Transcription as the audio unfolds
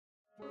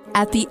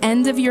At the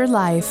end of your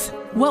life,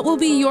 what will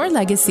be your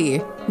legacy?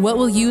 What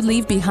will you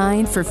leave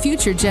behind for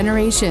future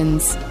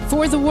generations?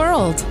 For the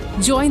world,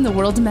 join the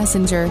World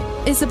Messenger,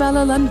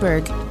 Isabella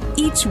Lundberg,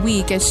 each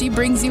week as she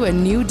brings you a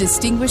new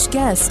distinguished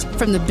guest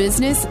from the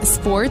business,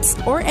 sports,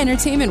 or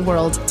entertainment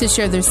world to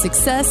share their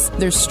success,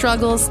 their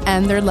struggles,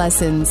 and their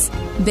lessons.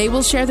 They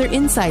will share their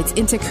insights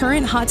into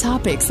current hot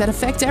topics that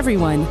affect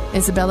everyone.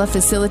 Isabella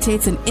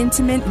facilitates an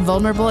intimate,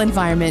 vulnerable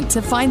environment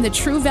to find the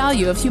true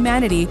value of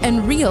humanity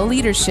and real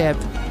leadership.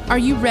 Are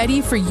you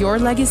ready for your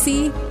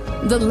legacy?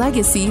 The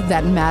legacy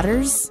that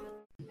matters?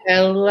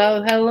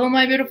 Hello,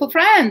 my beautiful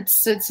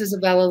friends. It's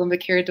Isabella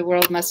Lundberg here at the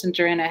World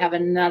Messenger, and I have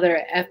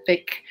another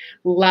epic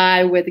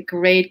live with a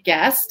great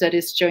guest that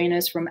is joining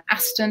us from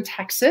Austin,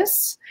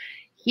 Texas.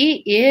 He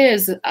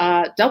is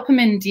a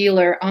dopamine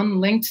dealer on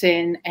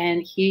LinkedIn,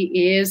 and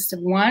he is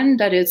one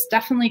that is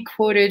definitely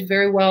quoted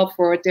very well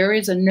for there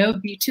is a no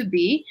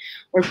B2B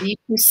or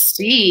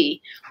B2C,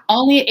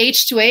 only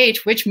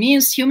H2H, which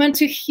means human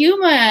to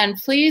human.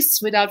 Please,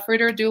 without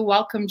further ado,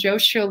 welcome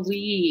Joshua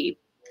Lee.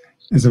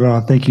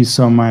 Isabella, thank you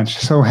so much.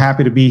 So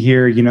happy to be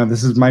here. You know,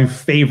 this is my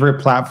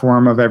favorite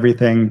platform of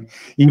everything,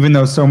 even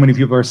though so many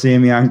people are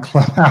seeing me on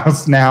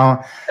Clubhouse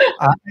now.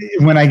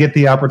 When I get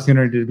the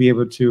opportunity to be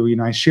able to, you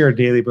know, I share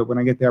daily, but when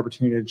I get the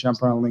opportunity to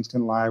jump on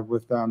LinkedIn Live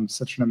with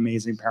such an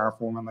amazing,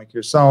 powerful woman like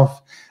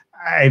yourself,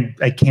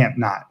 I can't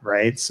not,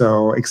 right?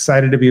 So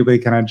excited to be able to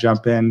kind of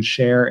jump in,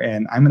 share,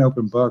 and I'm an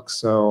open book,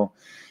 so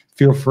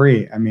feel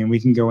free. I mean, we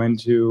can go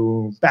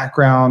into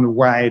background,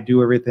 why I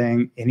do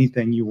everything,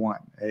 anything you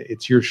want.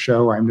 It's your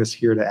show. I'm just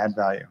here to add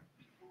value.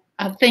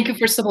 Thank you,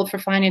 first of all, for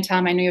finding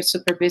time. I know you're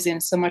super busy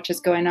and so much is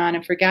going on.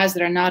 And for guys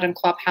that are not on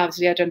Clubhouse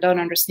yet and don't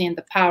understand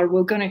the power,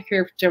 we're going to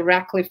hear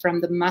directly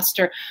from the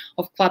master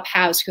of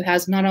Clubhouse, who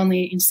has not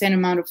only an insane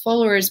amount of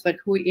followers, but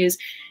who is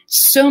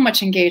so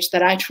much engaged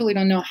that I truly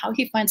don't know how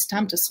he finds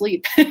time to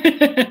sleep.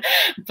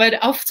 But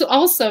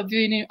also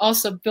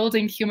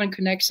building human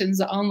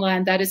connections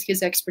online, that is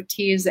his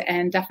expertise,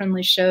 and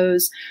definitely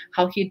shows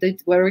how he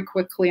did very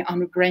quickly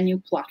on a brand new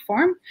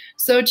platform.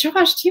 So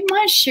Josh, do you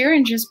mind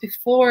sharing, just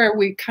before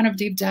we kind of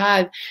deep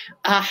dive,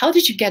 how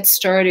did you get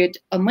started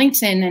on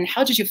LinkedIn, and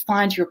how did you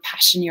find your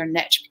passion, your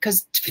niche?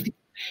 Because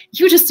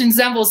you just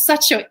resemble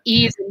such an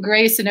ease and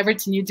grace in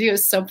everything you do.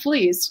 So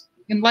please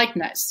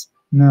enlighten us.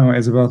 No,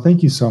 Isabel,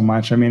 thank you so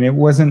much. I mean, it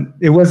wasn't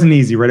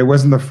easy, right? It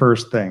wasn't the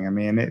first thing. I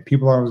mean,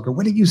 people always go,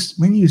 when did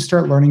you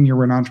start learning you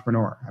were an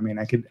entrepreneur? I mean,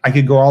 I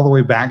could go all the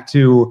way back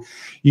to,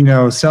 you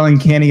know, selling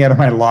candy out of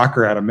my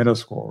locker out of middle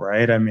school,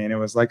 right? I mean, it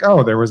was like,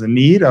 oh, there was a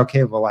need.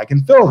 Okay, well, I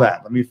can fill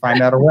that. Let me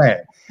find out a way.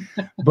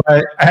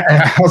 But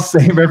I'll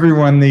save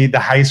everyone the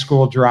high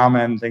school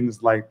drama and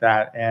things like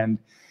that. And,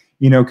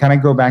 you know, kind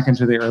of go back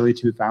into the early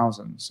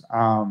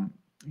 2000s.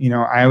 You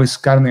know, I always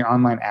got in the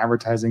online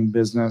advertising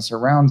business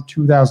around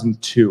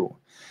 2002.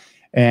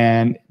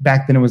 And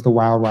back then it was the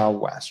wild,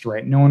 wild west,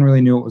 right? No one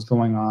really knew what was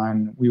going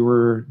on. We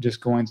were just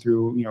going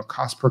through, you know,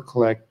 cost per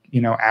click,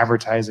 you know,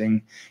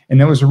 advertising. And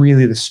that was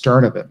really the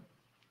start of it.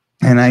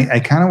 And I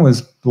kind of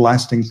was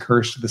blessed and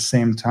cursed at the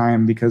same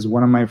time, because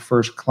one of my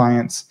first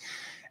clients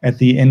at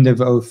the end of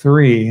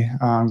 03,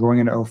 going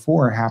into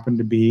 04, happened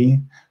to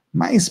be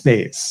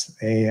MySpace.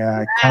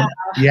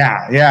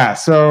 Yeah.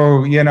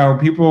 So, you know,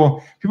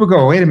 people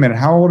go, wait a minute,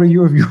 how old are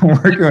you if you were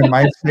working on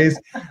MySpace?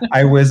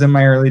 I was in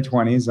my early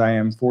 20s. I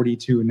am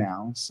 42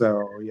 now.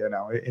 So, you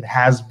know, it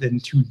has been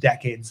 2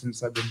 decades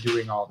since I've been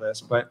doing all this.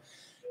 But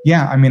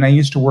yeah, I mean, I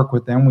used to work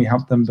with them. We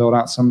helped them build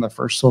out some of the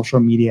first social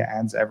media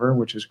ads ever,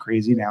 which is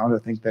crazy now to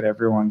think that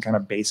everyone kind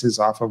of bases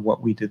off of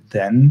what we did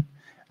then.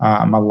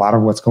 A lot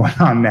of what's going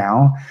on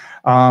now.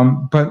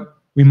 But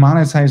we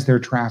monetized their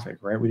traffic,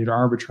 right? We did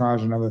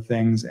arbitrage and other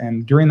things.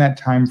 And during that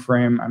time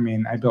frame, I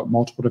mean, I built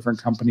multiple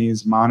different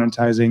companies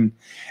monetizing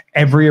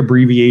every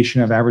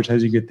abbreviation of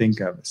advertising you could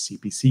think of: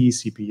 CPC,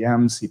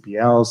 CPM,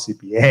 CPL,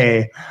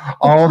 CPA,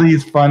 all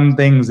these fun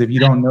things. If you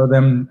don't know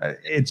them,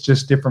 it's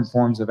just different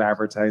forms of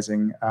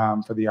advertising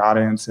for the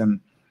audience. And,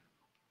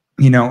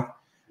 you know,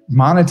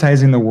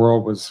 monetizing the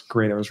world was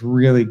great. I was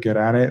really good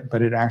at it,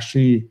 but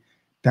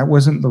that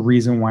wasn't the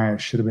reason why I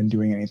should have been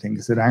doing anything,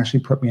 because it actually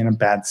put me in a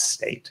bad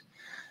state.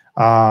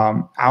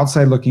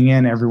 Outside looking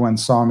in, everyone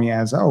saw me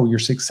as, oh, you're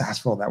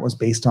successful. That was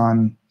based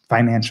on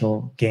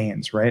financial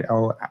gains, right?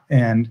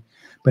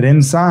 But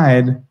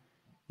inside,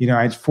 you know,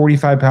 I had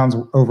 45 pounds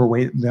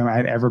overweight than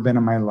I'd ever been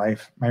in my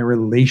life. My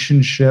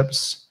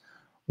relationships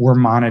were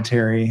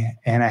monetary,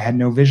 and I had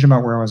no vision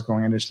about where I was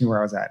going. I just knew where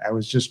I was at. I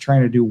was just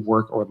trying to do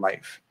work or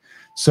life.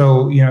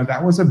 So, you know,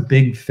 that was a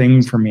big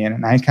thing for me.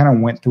 And I kind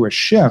of went through a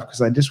shift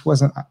because I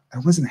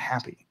wasn't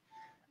happy.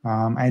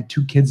 I had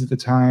 2 kids at the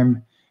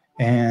time,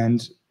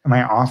 and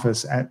my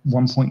office at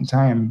one point in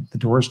time, the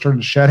doors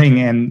started shutting,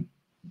 and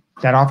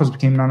that office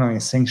became not only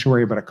a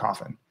sanctuary, but a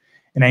coffin.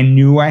 And I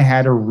knew I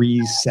had to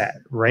reset,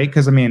 right?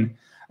 Because I mean,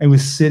 I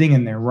was sitting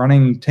in there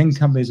running 10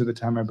 companies at the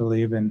time, I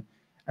believe, and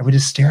I would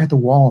just stare at the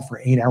wall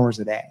for 8 hours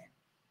a day,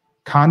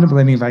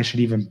 contemplating if I should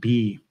even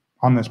be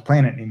on this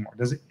planet anymore.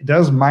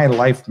 Does my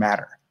life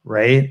matter,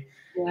 right?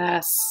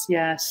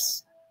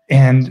 Yes.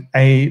 And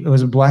I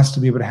was blessed to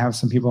be able to have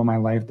some people in my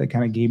life that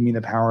kind of gave me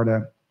the power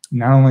to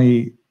not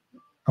only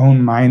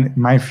own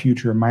my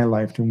future, my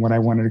life, and what I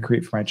wanted to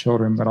create for my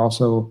children, but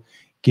also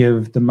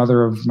give the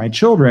mother of my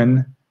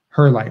children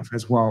her life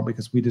as well,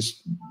 because we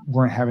just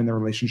weren't having the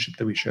relationship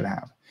that we should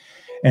have.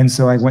 And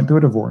so I went through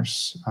a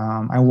divorce.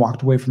 I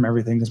walked away from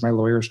everything because my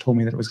lawyers told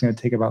me that it was going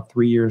to take about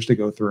 3 years to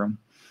go through,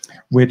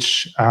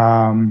 which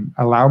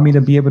allowed me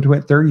to be able to,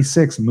 at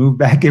 36, move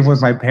back in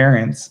with my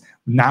parents,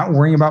 not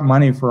worrying about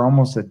money for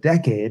almost a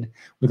decade,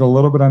 with a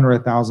little bit under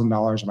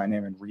 $1,000 in my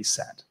name, and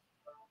reset.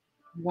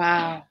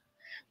 Wow.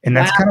 And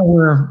that's kind of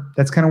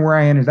where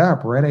I ended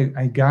up, right?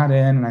 I got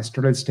in and I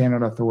started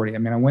Standout Authority. I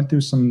mean, I went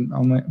through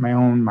my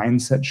own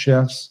mindset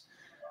shifts,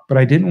 but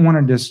I didn't want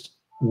to just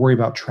worry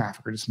about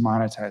traffic or just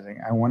monetizing.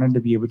 I wanted to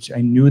be able to,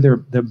 I knew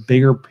the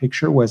bigger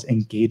picture was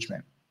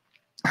engagement.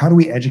 How do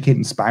we educate,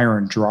 inspire,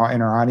 and draw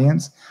in our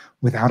audience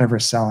without ever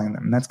selling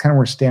them? And that's kind of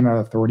where Standout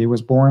Authority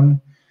was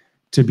born,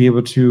 to be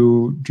able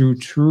to do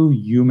true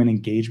human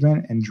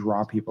engagement and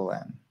draw people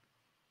in.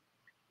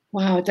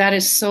 Wow, that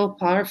is so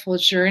powerful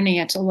journey.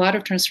 It's a lot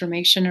of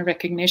transformation and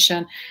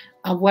recognition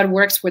of what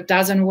works, what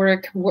doesn't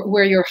work,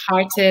 where your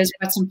heart is,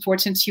 what's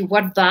important to you,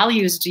 what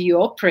values do you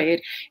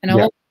operate. And I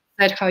love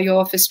that how your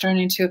office turned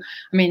into,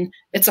 I mean,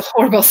 it's a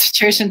horrible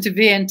situation to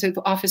be in, to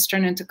the office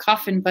turn into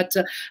coffin, but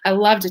I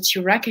love that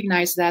you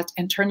recognize that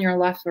and turn your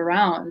life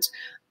around.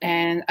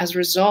 And as a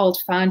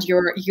result, find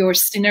your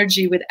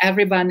synergy with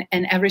everyone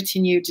and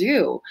everything you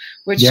do,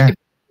 which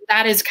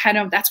that is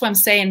that's what I'm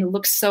saying. It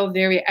looks so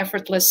very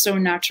effortless, so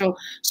natural,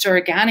 so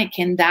organic.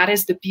 And that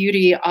is the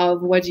beauty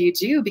of what you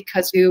do,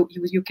 because you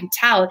can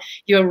tell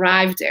you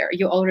arrived there.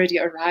 You already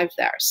arrived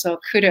there. So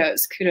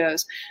kudos.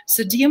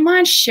 So do you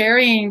mind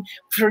sharing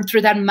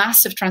through that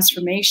massive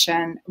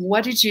transformation,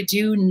 what did you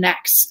do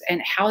next?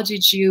 And how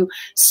did you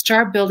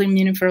start building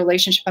meaningful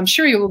relationship? I'm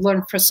sure you will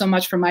learn so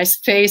much from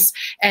MySpace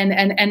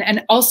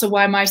and also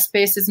why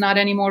MySpace is not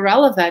anymore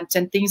relevant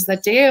and things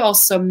that they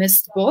also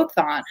missed both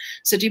on.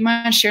 So do you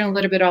mind sharing a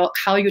little bit about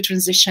how you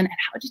transition and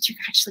how did you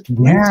actually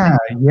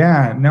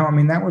No, I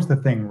mean, that was the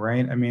thing,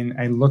 right? I mean,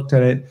 I looked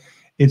at it,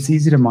 it's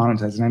easy to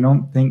monetize,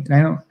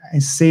 and I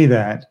say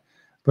that,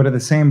 but at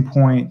the same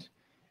point,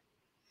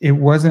 I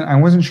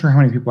wasn't sure how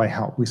many people I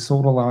helped. We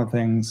sold a lot of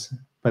things,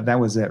 but that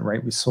was it,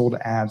 right? We sold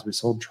ads, we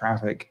sold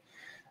traffic,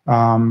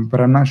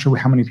 but I'm not sure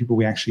how many people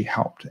we actually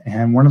helped.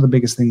 And one of the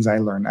biggest things I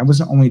learned, I was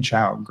an only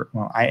child.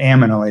 Well, I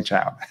am an only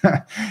child.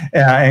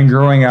 And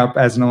growing up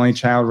as an only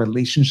child,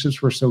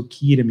 relationships were so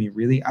key to me,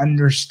 really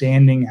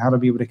understanding how to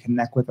be able to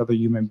connect with other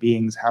human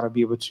beings, how to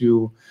be able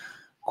to,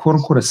 quote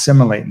unquote,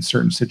 assimilate in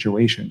certain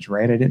situations,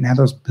 right? I didn't have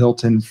those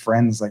built-in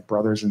friends like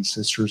brothers and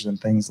sisters and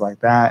things like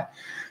that.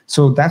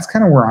 So that's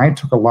kind of where I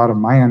took a lot of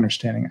my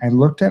understanding. I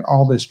looked at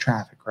all this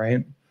traffic,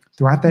 right?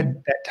 Throughout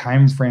that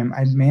time frame,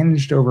 I'd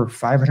managed over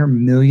 $500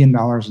 million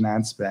in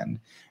ad spend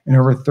and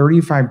over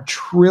 35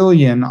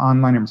 trillion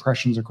online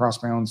impressions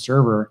across my own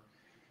server.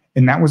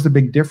 And that was the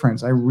big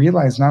difference. I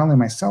realized not only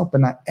myself,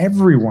 but not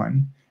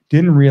everyone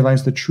didn't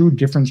realize the true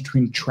difference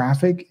between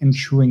traffic and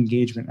true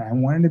engagement. And I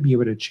wanted to be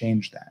able to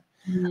change that.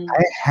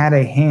 I had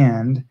a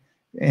hand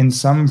in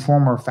some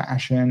form or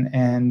fashion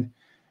and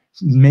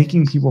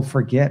making people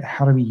forget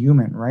how to be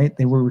human, right?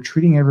 They were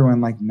treating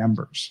everyone like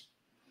numbers.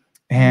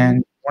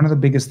 And one of the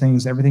biggest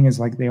things, everything is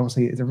like, they always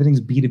say, everything's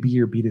B2B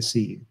or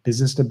B2C,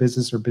 business to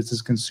business or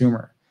business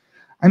consumer.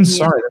 I'm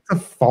sorry,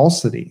 that's a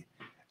falsity.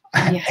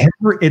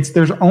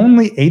 There's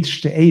only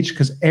H to H,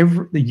 because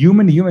the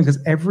human to human,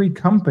 because every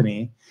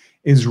company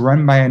is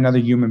run by another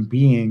human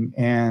being,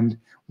 and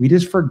we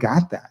just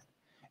forgot that.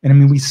 And I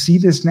mean, we see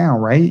this now,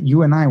 right?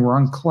 You and I, we're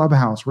on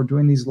Clubhouse, we're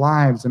doing these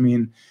lives. I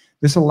mean,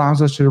 this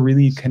allows us to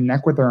really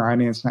connect with our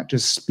audience, not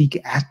just speak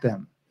at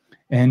them,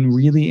 and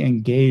really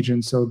engage.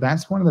 And so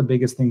that's one of the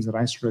biggest things that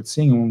I started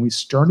seeing. And when we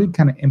started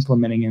kind of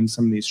implementing in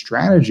some of these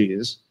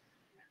strategies,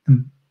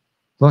 and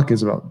look,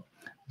 Isabel,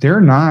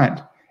 they're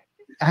not,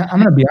 I'm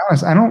going to be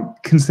honest, I don't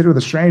consider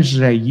the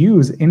strategies I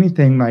use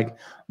anything like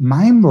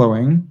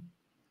mind-blowing.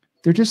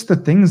 They're just the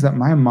things that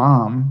my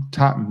mom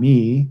taught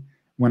me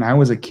when I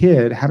was a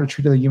kid, how to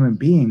treat other human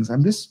beings.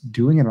 I'm just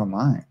doing it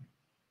online.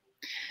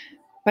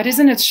 But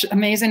isn't it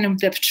amazing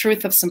the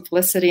truth of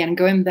simplicity and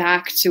going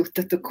back to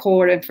the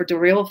core and for the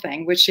real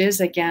thing, which is,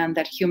 again,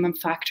 that human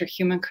factor,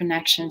 human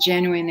connection,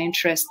 genuine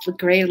interest,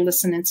 great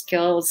listening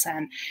skills,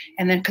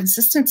 and then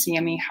consistency.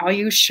 I mean, how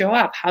you show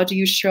up, how do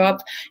you show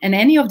up in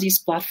any of these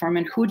platforms,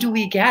 and who do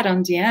we get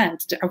on the end?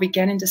 Are we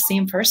getting the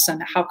same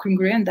person? How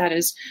congruent that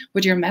is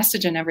with your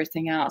message and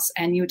everything else?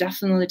 And you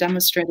definitely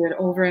demonstrated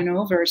over and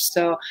over.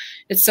 So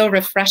it's so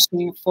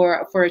refreshing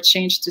for a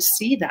change to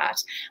see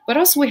that. But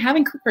also we're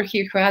having Cooper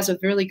here, who has a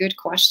really good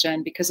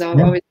question, because a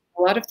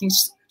lot of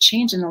things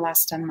changed in the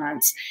last 10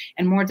 months,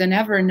 and more than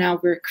ever now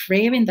we're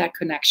craving that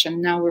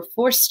connection. Now we're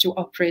forced to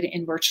operate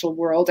in virtual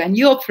world, and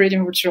you operate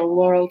in virtual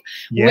world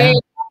way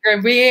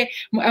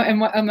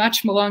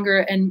much longer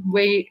and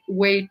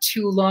way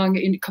too long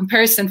in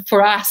comparison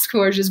for us who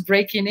are just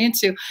breaking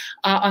into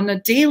on a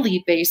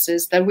daily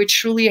basis, that we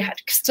truly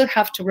still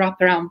have to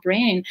wrap around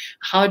brain.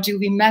 How do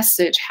we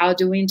message? How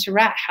do we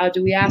interact? How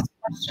do we ask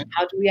questions?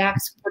 How do we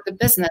ask for the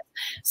business?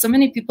 So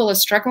many people are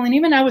struggling.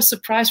 Even I was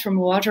surprised from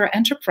larger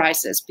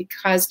enterprises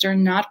because they're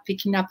not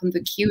picking up on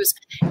the cues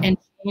and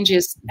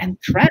changes and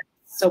trends.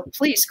 So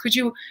please, could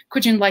you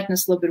enlighten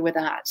us a little bit with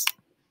that?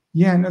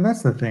 Yeah, no,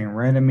 that's the thing,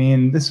 right? I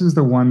mean, this is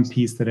the one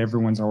piece that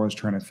everyone's always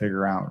trying to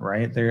figure out,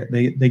 right?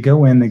 They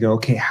go in, they go,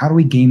 okay, how do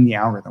we game the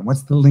algorithm?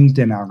 What's the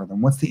LinkedIn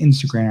algorithm? What's the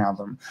Instagram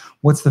algorithm?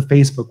 What's the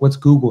Facebook? What's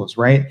Google's,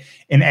 right?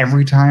 And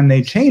every time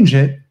they change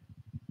it,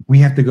 we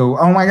have to go,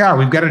 oh my God,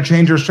 we've got to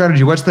change our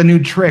strategy. What's the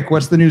new trick?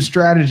 What's the new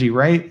strategy,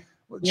 right?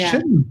 Well, it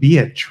shouldn't be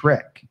a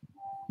trick,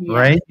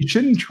 right? You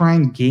shouldn't try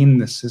and game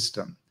the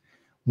system.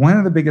 One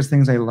of the biggest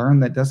things I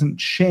learned that doesn't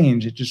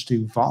change, it just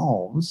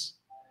evolves,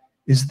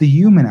 is the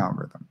human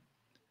algorithm.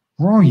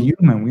 We're all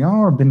human. We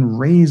all have been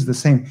raised the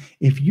same.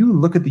 If you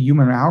look at the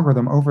human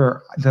algorithm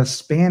over the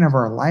span of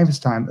our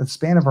lifetime, the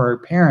span of our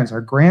parents,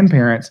 our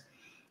grandparents,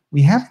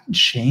 we haven't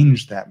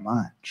changed that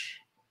much.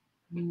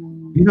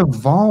 We've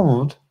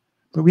evolved,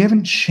 but we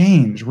haven't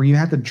changed, where you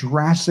have to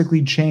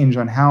drastically change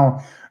on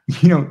how,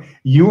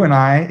 you and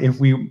I, if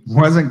we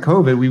wasn't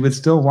COVID, we would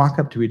still walk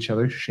up to each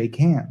other, shake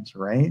hands,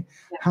 right?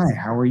 Yes. Hi,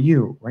 how are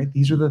you? Right?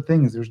 These are the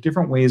things. There's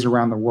different ways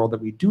around the world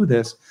that we do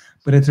this,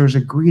 but if there's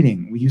a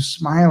greeting, you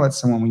smile at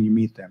someone when you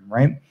meet them,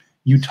 right?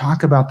 You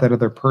talk about that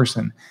other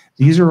person.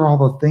 These are all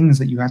the things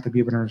that you have to be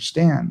able to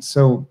understand.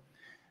 So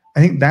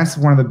I think that's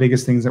one of the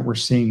biggest things that we're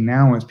seeing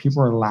now is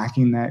people are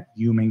lacking that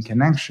human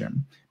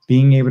connection,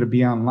 being able to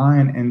be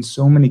online. And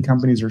so many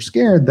companies are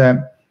scared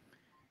that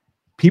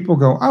people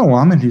go, oh, well,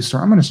 I'm going to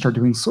start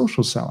doing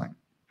social selling.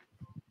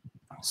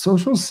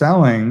 Social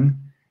selling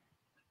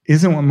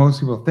isn't what most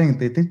people think.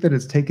 They think that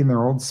it's taking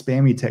their old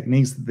spammy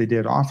techniques that they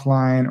did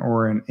offline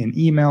or in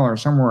email or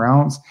somewhere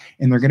else,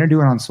 and they're going to do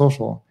it on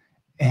social.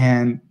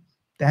 And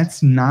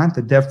that's not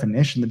the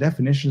definition. The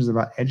definition is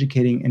about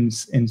educating and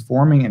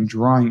informing and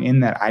drawing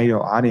in that ideal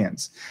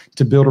audience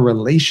to build a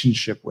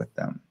relationship with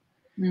them.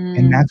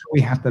 And that's where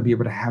we have to be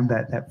able to have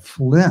that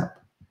flip.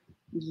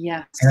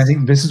 Yes. And I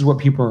think this is what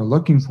people are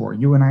looking for.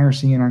 You and I are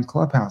seeing it on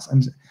Clubhouse.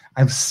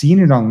 I've seen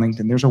it on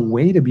LinkedIn. There's a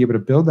way to be able to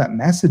build that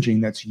messaging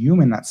that's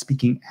human, not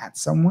speaking at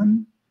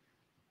someone,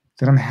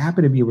 that I'm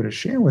happy to be able to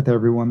share with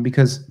everyone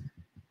because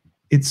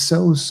it's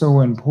so, so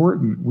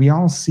important. We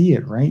all see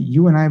it, right?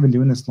 You and I have been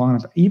doing this long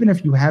enough. Even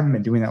if you haven't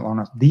been doing that long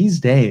enough, these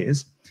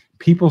days,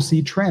 people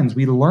see trends.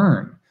 We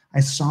learn. I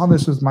saw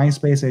this with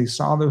MySpace. I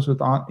saw this with,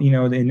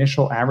 the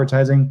initial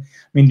advertising.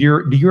 I mean,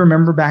 do you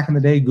remember back in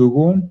the day,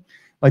 Google?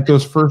 Like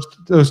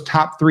those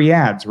top 3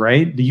 ads,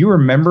 right? Do you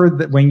remember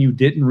that when you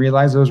didn't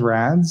realize those were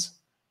ads?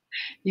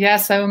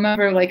 Yes, I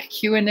remember like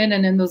queuing in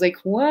and then it was like,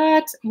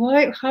 what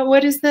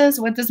is this?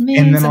 What does this mean?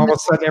 And then all of a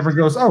sudden everyone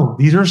goes, oh,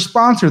 these are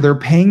sponsored. They're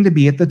paying to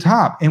be at the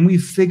top. And we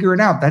figure it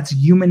out. That's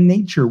human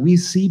nature. We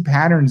see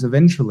patterns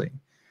eventually.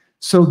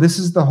 So this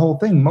is the whole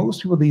thing.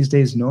 Most people these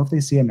days know if they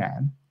see an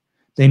ad,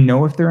 they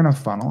know if they're in a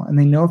funnel, and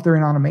they know if they're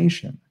in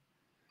automation.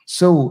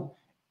 So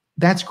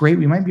that's great.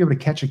 We might be able to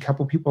catch a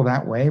couple people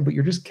that way, but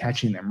you're just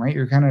catching them, right?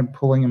 You're kind of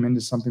pulling them into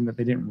something that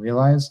they didn't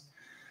realize.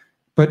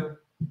 But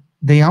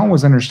they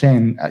always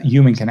understand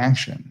human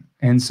connection.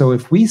 And so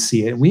if we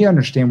see it, we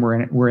understand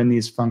we're in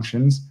these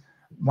functions,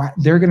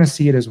 they're going to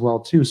see it as well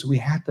too. So we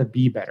have to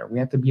be better. We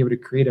have to be able to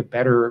create a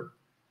better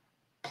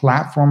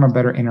platform, a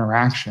better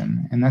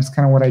interaction. And that's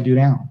kind of what I do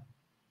now.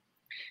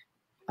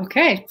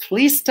 Okay,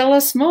 please tell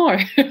us more.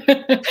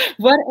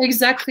 What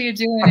exactly you're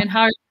doing and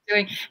how you're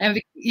doing,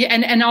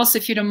 and also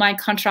if you don't mind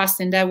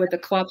contrasting that with the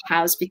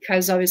Clubhouse,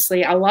 because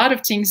obviously a lot of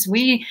things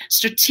we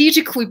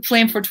strategically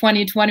planned for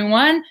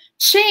 2021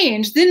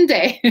 changed, didn't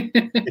they?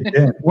 It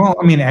did. Well,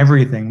 I mean,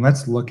 everything.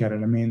 Let's look at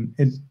it. I mean,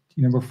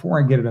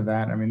 before I get into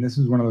that, I mean, this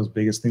is one of those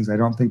biggest things I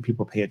don't think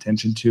people pay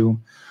attention to.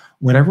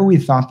 Whatever we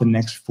thought the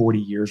next 40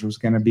 years was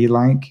going to be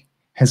like,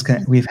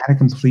 we've had a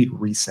complete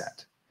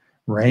reset,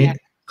 right? Yeah.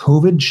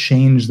 COVID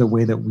changed the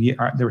way that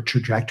the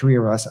trajectory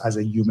of us as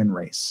a human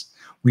race.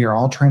 We are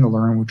all trying to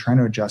learn. We're trying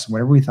to adjust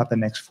whatever we thought the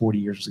next 40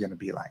 years was going to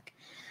be like.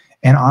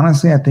 And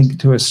honestly, I think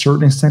to a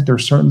certain extent, there are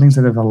certain things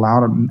that have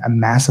allowed a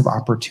massive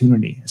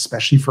opportunity,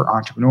 especially for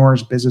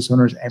entrepreneurs, business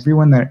owners,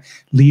 everyone, that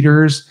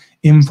leaders,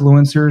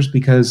 influencers,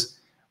 because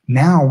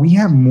now we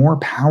have more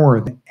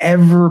power than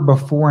ever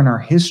before in our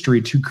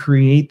history to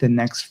create the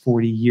next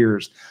 40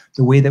 years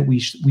the way that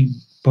we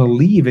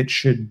believe it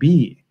should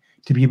be,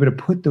 to be able to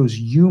put those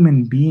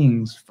human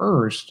beings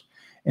first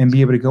and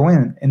be able to go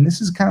in. And this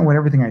is kind of what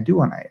everything I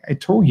do. And I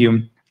told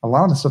you, a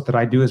lot of the stuff that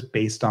I do is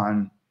based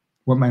on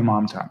what my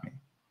mom taught me.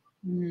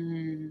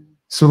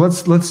 So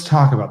let's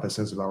talk about this,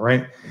 Isabel,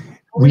 right?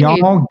 We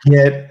all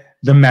get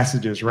the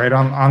messages, right,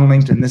 on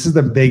LinkedIn. This is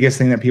the biggest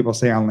thing that people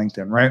say on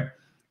LinkedIn, right?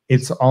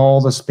 It's all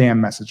the spam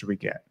message we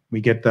get.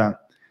 We get the,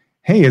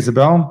 hey,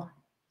 Isabel,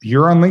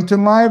 you're on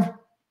LinkedIn Live?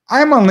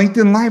 I'm on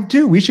LinkedIn Live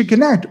too. We should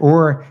connect.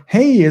 Or,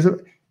 hey,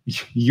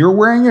 you're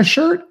wearing a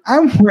shirt,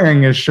 I'm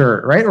wearing a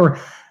shirt, right? Or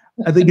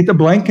they get the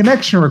blank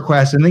connection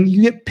request and then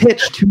you get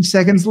pitched 2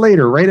 seconds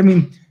later, right? I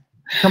mean,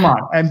 come on.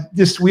 And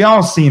we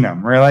all seen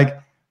them, right? Like,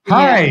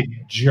 hi,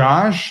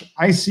 Josh,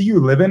 I see you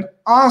live in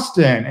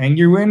Austin and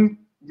you're in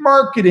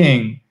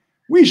marketing.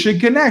 We should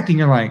connect. And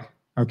you're like,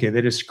 okay,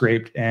 they just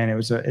scraped, and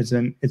it's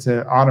an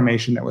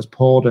automation that was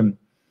pulled. And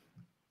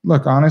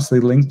look, honestly,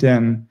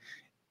 LinkedIn,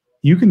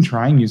 you can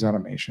try and use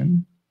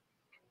automation,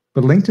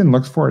 but LinkedIn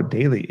looks for it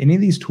daily. Any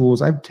of these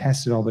tools, I've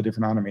tested all the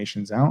different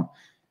automations out.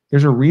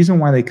 There's a reason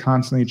why they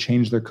constantly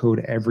change their code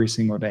every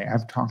single day.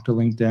 I've talked to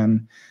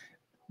LinkedIn.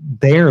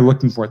 They are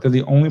looking for it. They're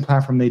the only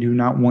platform they do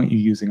not want you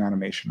using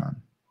automation on.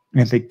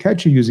 And if they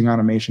catch you using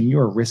automation, you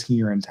are risking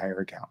your entire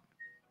account.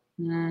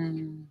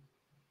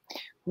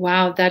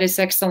 Wow, that is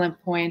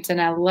excellent point. And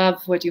I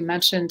love what you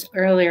mentioned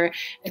earlier.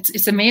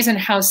 It's amazing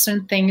how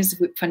certain things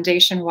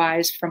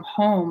foundation-wise from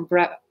home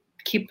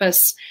keep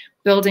us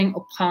building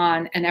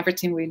upon and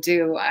everything we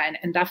do.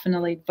 And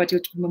definitely what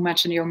you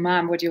mentioned, your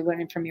mom, what you're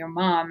learning from your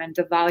mom and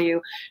the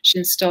value she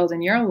instilled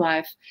in your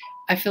life.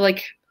 I feel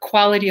like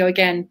quality,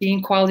 again,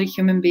 being quality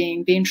human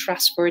being, being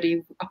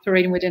trustworthy,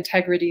 operating with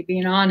integrity,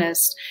 being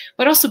honest,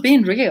 but also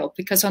being real,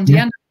 because on the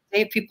end of the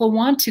day, people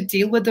want to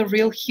deal with the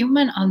real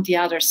human on the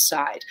other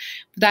side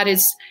that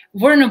is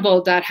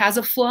vulnerable, that has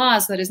a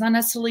flaws, that is not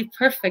necessarily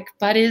perfect,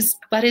 but is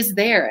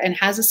there and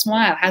has a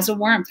smile, has a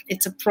warmth,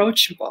 it's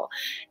approachable.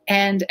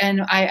 And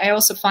I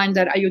also find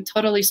that you're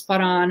totally spot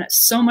on.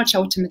 So much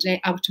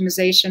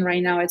optimization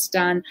right now. It's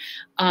done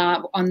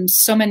on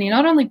so many,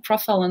 not only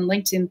profile on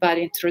LinkedIn, but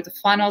through the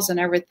funnels and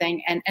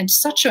everything, and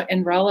such an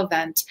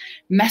irrelevant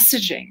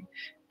messaging.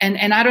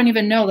 And I don't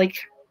even know, like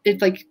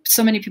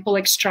so many people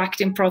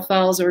extracting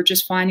profiles or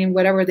just finding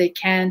whatever they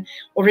can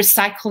or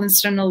recycling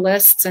internal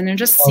lists and then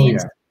just seeing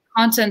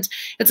content.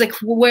 It's like,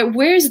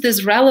 where is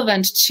this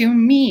relevant to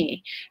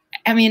me?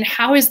 I mean,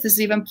 how is this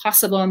even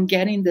possible? I'm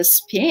getting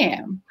this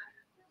spam.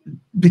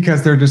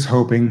 Because they're just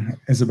hoping,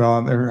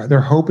 Isabella,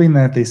 they're hoping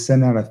that if they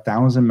send out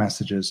 1,000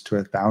 messages to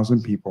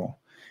 1,000 people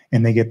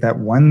and they get that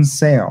one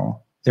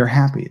sale, they're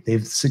happy.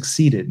 They've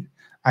succeeded.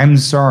 I'm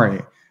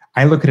sorry.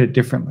 I look at it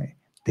differently.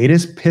 They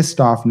just pissed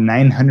off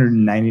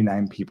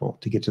 999 people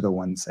to get to the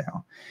one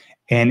sale.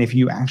 And if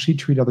you actually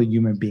treat other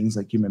human beings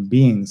like human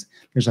beings,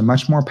 there's a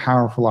much more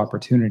powerful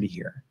opportunity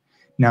here.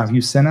 Now, if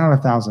you send out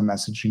 1,000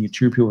 messages and you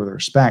treat people with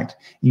respect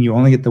and you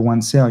only get the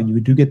one sale, you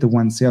do get the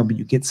one sale, but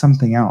you get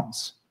something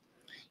else.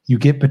 You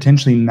get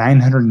potentially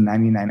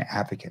 999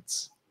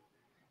 advocates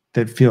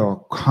that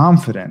feel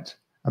confident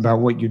about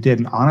what you did.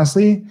 And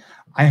honestly,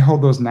 I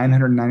hold those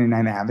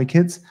 999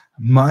 advocates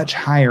much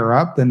higher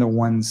up than the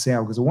one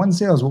sale, because the one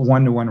sale is a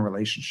one-to-one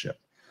relationship.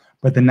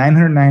 But the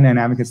 999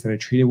 advocates that I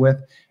treated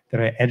with, that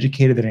I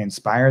educated, that I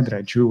inspired, that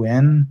I drew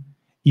in,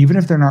 even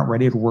if they're not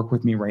ready to work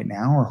with me right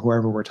now or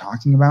whoever we're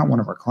talking about, one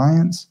of our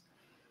clients,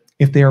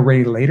 if they are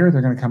ready later,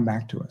 they're going to come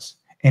back to us.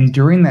 And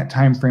during that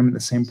time frame at the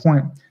same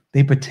point,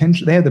 they have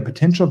the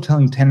potential of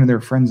telling 10 of their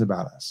friends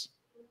about us.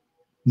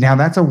 Now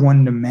that's a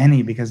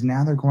one-to-many, because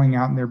now they're going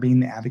out and they're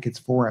being the advocates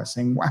for us,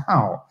 saying,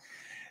 wow,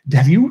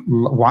 have you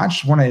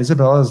watched one of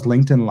Isabella's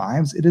LinkedIn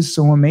Lives? It is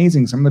so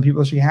amazing. Some of the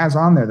people she has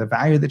on there, the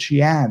value that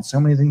she adds, so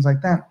many things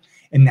like that.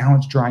 And now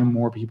it's drawing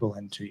more people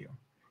into you.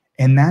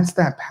 And that's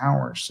that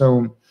power.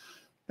 So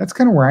that's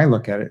kind of where I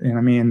look at it. And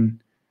I mean,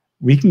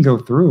 we can go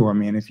through. I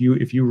mean, if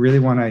you really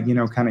want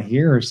to, kind of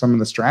hear some of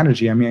the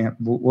strategy, I mean,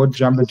 we'll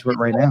jump into it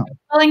right now.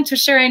 Willing to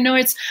share. I know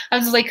I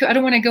was like, I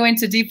don't want to go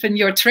into deep in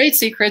your trade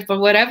secret, but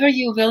whatever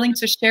you're willing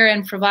to share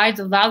and provide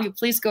the value,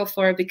 please go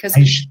for it, because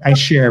I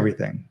share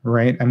everything,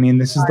 right? I mean,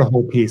 this is the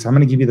whole piece. I'm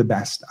going to give you the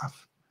best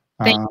stuff.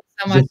 Thank you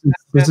so much.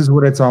 This is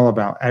what it's all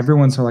about.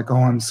 Everyone's so like, oh,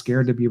 I'm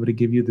scared to be able to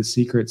give you the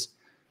secrets.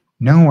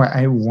 No,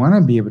 I want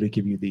to be able to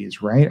give you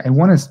these, right?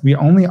 We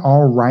only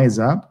all rise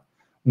up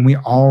when we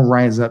all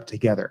rise up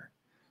together.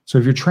 So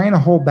if you're trying to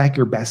hold back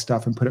your best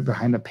stuff and put it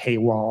behind a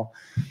paywall,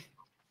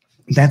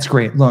 that's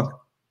great.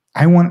 Look,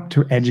 I want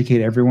to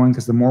educate everyone,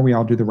 because the more we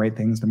all do the right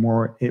things, the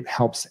more it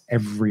helps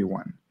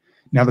everyone.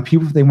 Now, the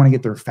people, if they want to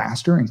get there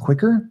faster and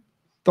quicker,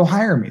 they'll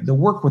hire me. They'll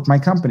work with my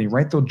company,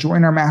 right? They'll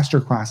join our master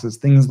classes,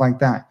 things like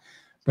that.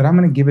 But I'm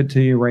going to give it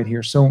to you right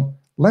here. So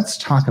let's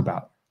talk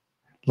about it.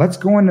 Let's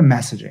go into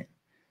messaging.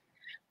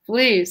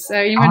 Please.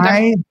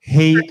 I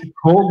hate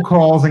cold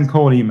calls and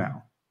cold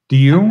email. Do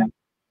you?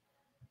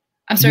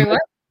 I'm sorry,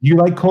 what? Do you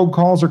like cold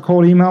calls or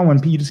cold email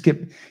when you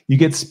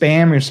get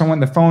spam, or someone,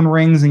 the phone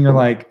rings and you're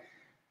like,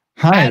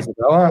 hi,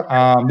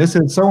 Isabella, this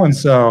is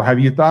so-and-so. Have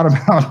you thought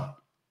about?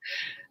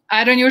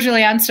 I don't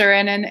usually answer,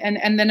 and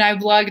then I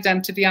block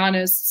them, to be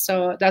honest.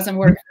 So it doesn't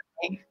work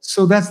for me.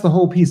 So that's the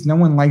whole piece. No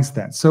one likes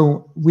that.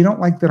 So we don't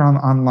like that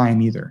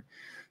online either.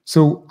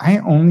 So I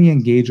only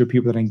engage with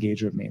people that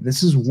engage with me.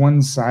 This is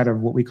one side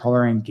of what we call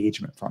our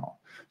engagement funnel.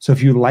 So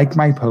if you like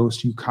my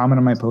post, you comment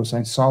on my post.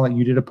 I saw that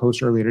you did a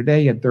post earlier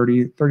today. You had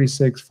 30,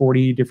 36,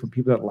 40 different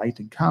people that liked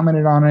and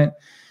commented on it.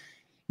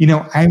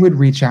 I would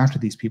reach out to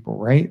these people,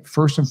 right?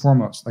 First and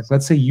foremost, like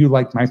let's say you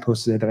liked my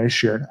post today that I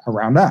shared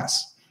around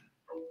us.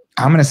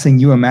 I'm going to send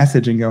you a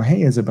message and go,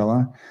 hey,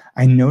 Isabella,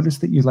 I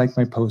noticed that you liked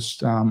my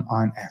post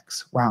on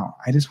X. Wow.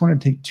 I just want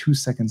to take 2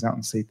 seconds out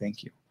and say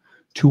thank you.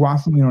 Too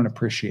often we don't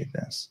appreciate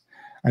this.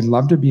 I'd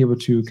love to be able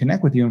to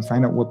connect with you and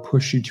find out what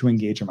pushed you to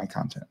engage in my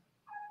content,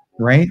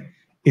 right?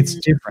 It's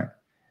different.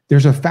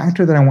 There's a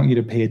factor that I want you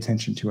to pay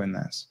attention to in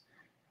this.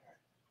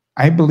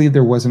 I believe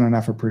there wasn't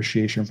enough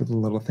appreciation for the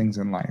little things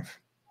in life.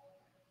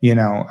 You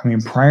know, I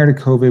mean, prior to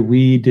COVID,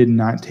 we did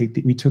not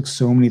we took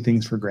so many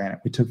things for granted.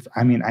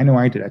 I know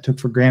I did. I took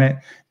for granted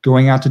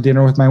going out to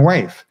dinner with my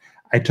wife.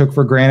 I took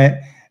for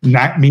granted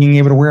not being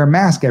able to wear a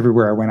mask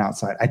everywhere I went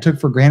outside. I took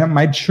for granted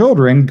my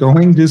children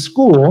going to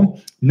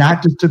school,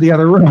 not just to the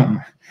other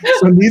room.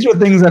 So these are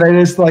things that I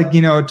just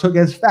took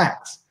as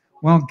facts.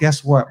 Well,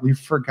 guess what? We've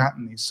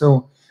forgotten these.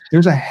 So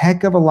there's a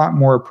heck of a lot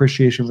more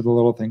appreciation for the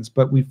little things,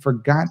 but we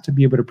forgot to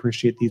be able to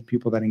appreciate these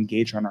people that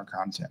engage on our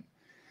content.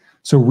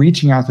 So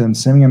reaching out to them,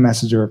 sending a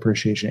message of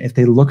appreciation. If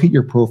they look at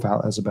your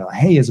profile, Isabella,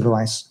 hey,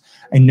 Isabella,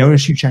 I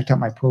noticed you checked out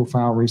my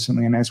profile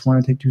recently, and I just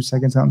want to take 2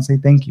 seconds out and say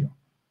thank you.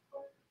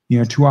 You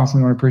know, too often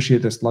we want to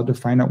appreciate this. Love to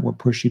find out what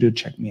pushed you to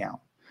check me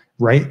out,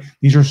 right?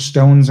 These are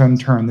stones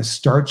unturned. This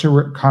starts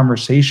a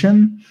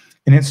conversation,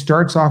 and it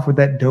starts off with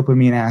that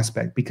dopamine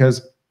aspect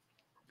because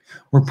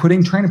we're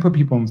trying to put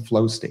people in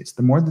flow states.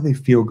 The more that they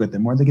feel good, the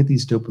more they get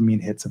these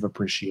dopamine hits of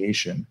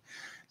appreciation,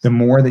 the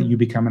more that you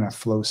become in a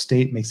flow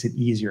state makes it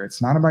easier.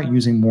 It's not about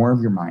using more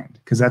of your mind,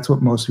 because that's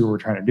what most people are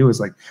trying to do is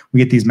like, we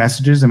get these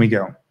messages and we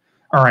go,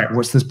 all right,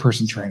 what's this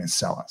person trying to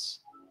sell us?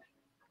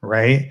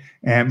 Right?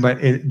 But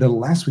the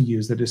less we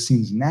use that, just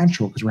seems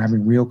natural because we're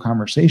having real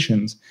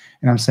conversations.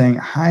 And I'm saying,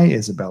 hi,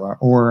 Isabella,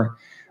 or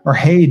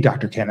hey,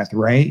 Dr. Kenneth,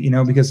 right? You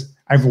know, because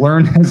I've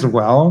learned as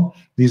well,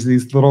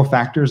 these little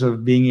factors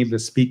of being able to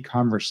speak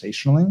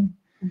conversationally.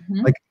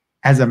 Mm-hmm. Like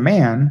as a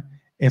man,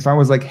 if I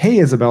was like, hey,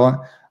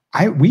 Isabella,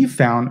 we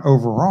found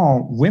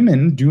overall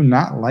women do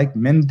not like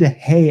men to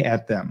hey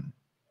at them.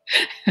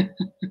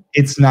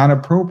 It's not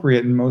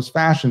appropriate in most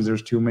fashions.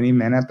 There's too many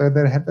men out there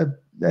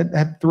that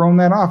have thrown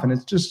that off, and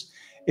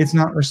it's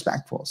not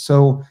respectful.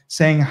 So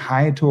saying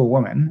hi to a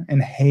woman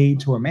and hey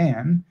to a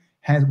man,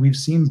 we've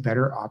seen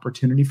better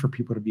opportunity for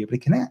people to be able to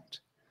connect.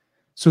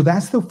 So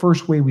that's the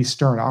first way we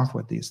start off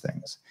with these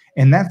things.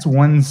 And that's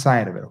one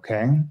side of it,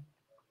 okay? I'm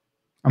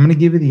going to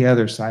give you the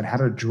other side, how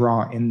to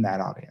draw in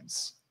that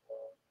audience.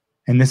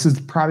 And this is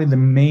probably the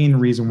main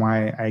reason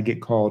why I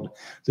get called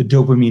the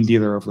dopamine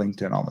dealer of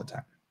LinkedIn all the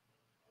time.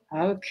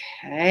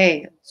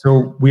 Okay.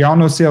 So we all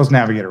know Sales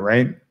Navigator,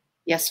 right?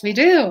 Yes, we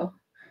do.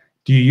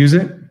 Do you use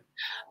it?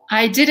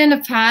 I did in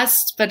the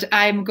past, but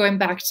I'm going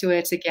back to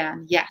it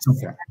again. Yes.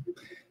 Okay.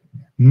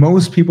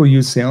 Most people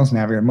use Sales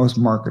Navigator, most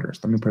marketers,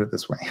 let me put it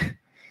this way.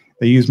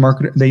 They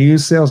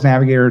use Sales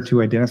Navigator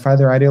to identify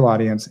their ideal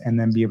audience and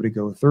then be able to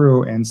go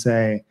through and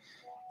say,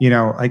 you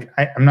know, like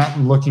I'm not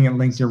looking at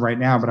LinkedIn right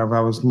now, but if I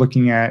was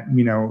looking at,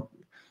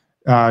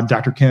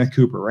 Dr. Kenneth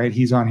Cooper, right?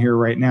 He's on here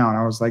right now. And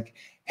I was like,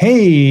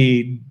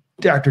 hey,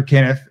 Dr.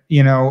 Kenneth,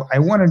 I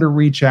wanted to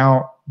reach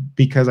out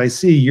because I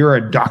see you're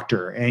a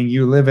doctor and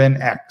you live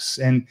in X.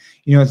 And,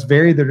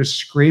 they're just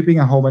scraping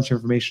a whole bunch of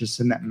information to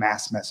send that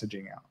mass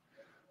messaging out.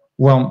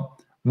 Well,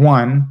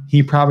 one,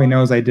 he probably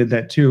knows I did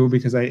that too,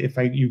 because if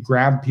you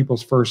grab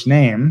people's first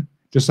name,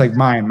 just like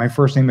mine, my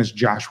first name is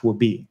Joshua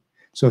B.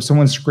 So if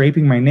someone's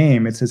scraping my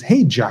name, it says,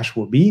 hey,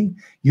 Joshua B.,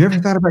 you ever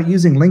thought about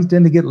using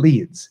LinkedIn to get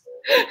leads?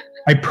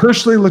 I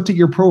personally looked at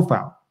your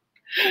profile.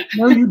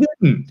 No, you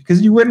didn't,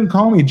 because you wouldn't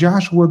call me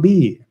Joshua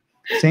B.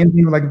 Same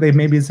thing, like they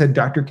maybe said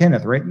Dr.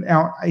 Kenneth, right?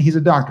 Now, he's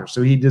a doctor,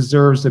 so he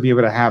deserves to be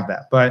able to have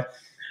that. But,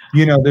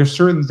 there's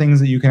certain things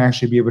that you can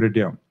actually be able to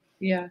do.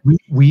 Yeah.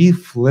 We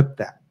flip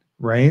that,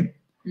 right?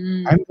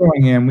 I'm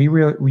going in,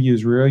 we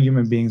use real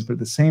human beings, but at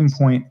the same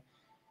point,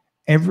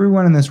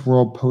 everyone in this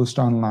world posts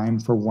online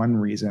for one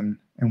reason,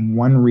 and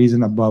one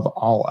reason above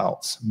all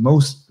else,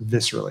 most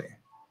viscerally.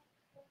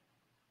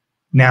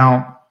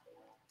 Now,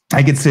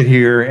 I could sit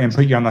here and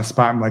put you on the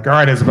spot. I'm like, all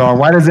right, Isabella,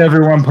 why does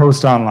everyone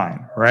post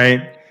online,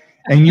 right?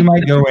 And you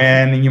might go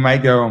in and you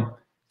might go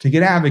to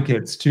get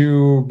advocates,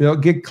 to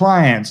get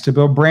clients, to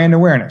build brand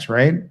awareness,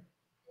 right?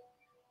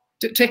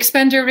 To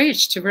expand your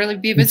reach, to really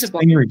be visible.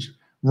 Expand your reach,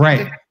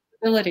 right?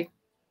 Visibility.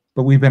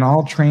 But we've been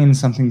all trained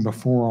something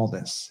before all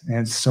this, and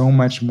it's so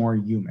much more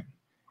human.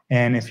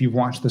 And if you've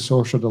watched The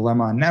Social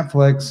Dilemma on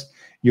Netflix,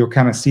 you'll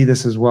kind of see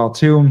this as well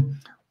too.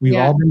 We've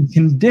all been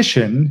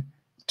conditioned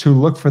to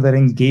look for that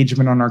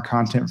engagement on our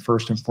content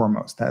first and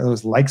foremost,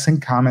 those likes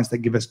and comments that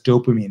give us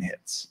dopamine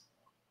hits,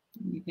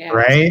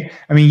 right?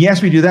 I mean,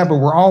 yes, we do that, but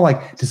we're all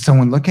like, did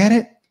someone look at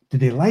it?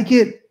 Did they like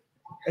it?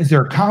 Is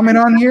there a comment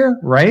on here,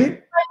 right?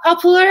 Am I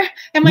popular?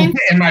 Am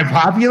I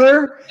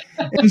popular?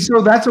 And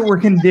so that's what we're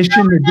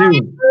conditioned to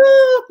do.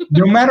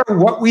 No matter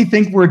what we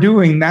think we're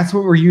doing, that's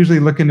what we're usually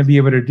looking to be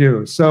able to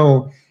do.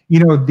 So,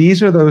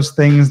 these are those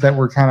things that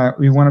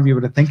we want to be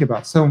able to think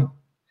about. So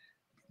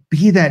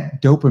be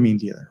that dopamine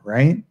dealer,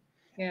 right?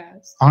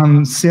 Yes.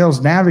 On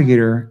Sales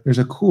Navigator, there's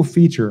a cool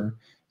feature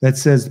that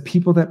says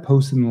people that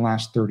posted in the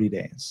last 30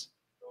 days.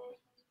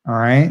 All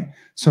right.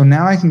 So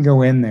now I can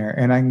go in there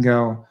and I can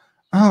go,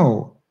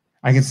 oh,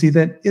 I can see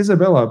that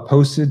Isabella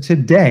posted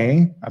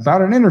today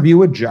about an interview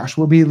with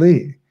Joshua B.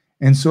 Lee.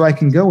 And so I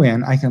can go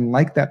in, I can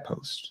like that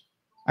post.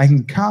 I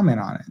can comment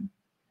on it.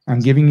 I'm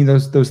giving you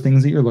those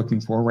things that you're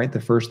looking for, right? The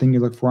first thing you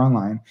look for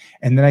online.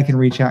 And then I can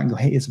reach out and go,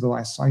 hey, Isabella,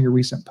 I saw your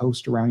recent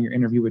post around your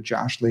interview with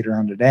Josh later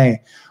on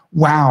today.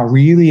 Wow,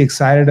 really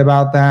excited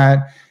about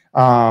that.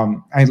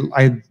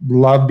 I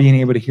love being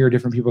able to hear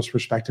different people's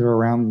perspective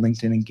around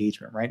LinkedIn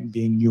engagement, right? And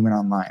being human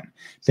online.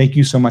 Thank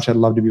you so much. I'd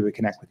love to be able to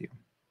connect with you.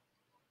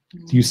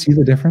 Do you see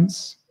the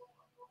difference?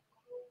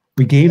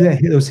 We gave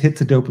those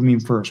hits of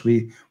dopamine first.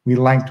 We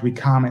liked, we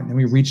comment, and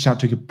we reached out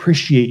to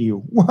appreciate you.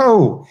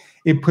 Whoa,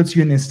 it puts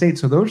you in this state.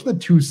 So those are the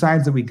two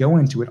sides that we go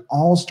into. It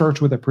all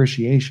starts with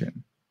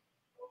appreciation.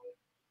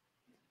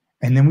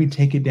 And then we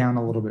take it down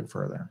a little bit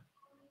further.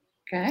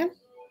 Okay.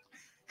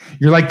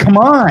 You're like, come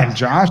on,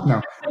 Josh.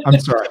 No, I'm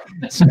sorry.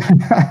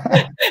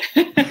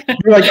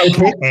 You're like,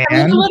 okay,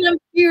 and what I'm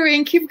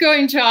hearing. Keep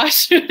going,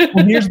 Josh.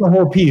 Well, here's the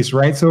whole piece,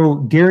 right? So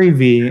Gary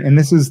V, and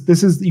this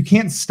is you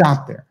can't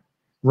stop there,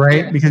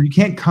 right? Because you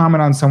can't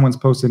comment on someone's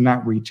post and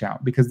not reach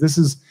out.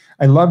 Because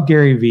I love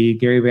Gary V,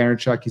 Gary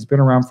Vaynerchuk. He's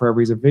been around forever.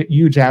 He's a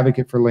huge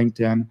advocate for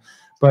LinkedIn.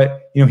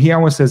 But he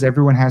always says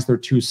everyone has their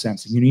 2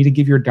 cents. And you need to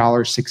give your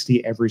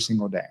 $1.60 every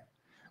single day.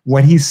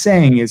 What he's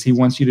saying is he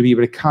wants you to be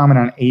able to comment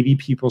on 80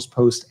 people's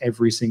posts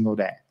every single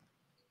day.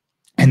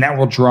 And that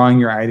will draw in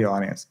your ideal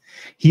audience.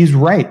 He's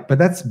right, but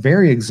that's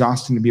very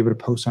exhausting to be able to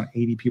post on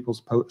 80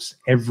 people's posts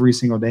every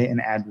single day and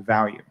add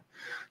value.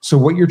 So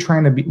what you're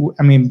trying to be,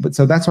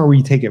 so that's where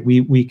we take it.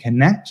 We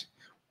connect,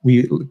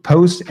 we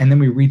post, and then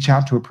we reach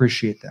out to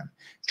appreciate them,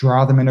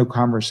 draw them into a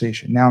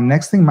conversation. Now,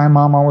 next thing my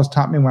mom always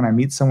taught me when I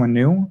meet someone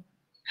new,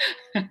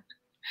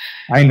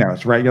 I know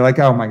it's right. You're like,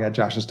 oh my God,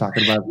 Josh is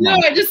talking about. No,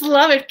 I just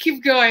love it.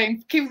 Keep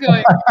going. Keep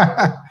going.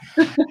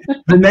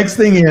 The next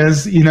thing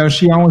is,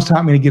 she always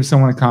taught me to give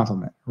someone a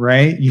compliment,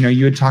 right?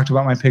 You had talked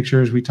about my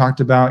pictures. We talked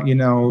about,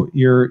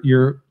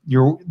 the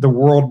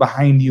world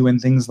behind you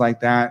and things like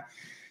that.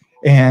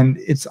 And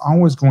it's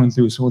always going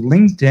through. So with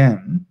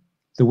LinkedIn,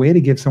 the way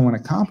to give someone a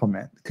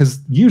compliment, because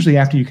usually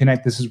after you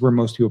connect, this is where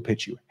most people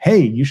pitch you. Hey,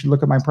 you should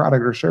look at my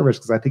product or service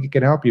because I think it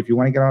could help you. If you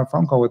want to get on a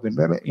phone call with me,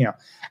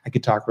 I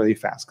could talk really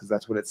fast because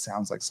that's what it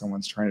sounds like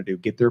someone's trying to do.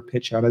 Get their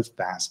pitch out as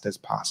fast as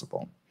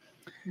possible.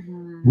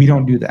 Mm-hmm. We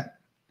don't do that.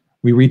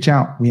 We reach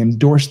out, we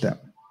endorse them.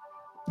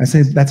 I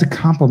say that's a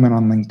compliment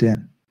on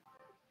LinkedIn,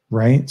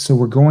 right? So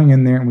we're going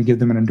in there and we give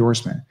them an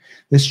endorsement.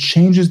 This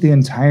changes the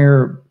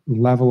entire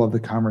level of the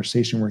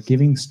conversation. We're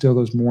giving still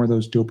those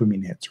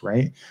dopamine hits,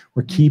 right?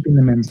 We're keeping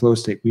them in flow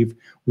state. We've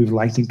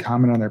liked and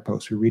commented on their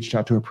posts. We reached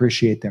out to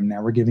appreciate them.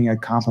 Now we're giving a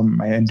compliment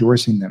by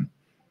endorsing them.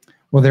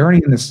 Well, they're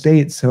already in the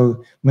state,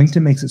 so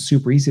LinkedIn makes it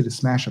super easy to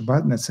smash a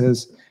button that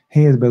says,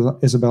 hey,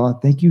 Isabella,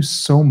 thank you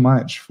so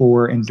much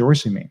for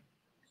endorsing me.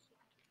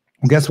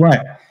 Well, guess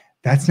what?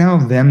 That's now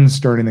them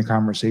starting the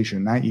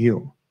conversation, not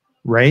you,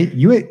 right?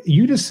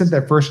 You just sent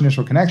that first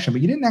initial connection,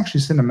 but you didn't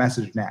actually send a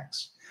message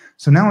next.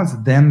 So now it's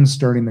them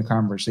starting the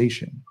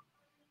conversation.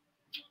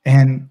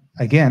 And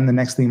again, the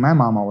next thing my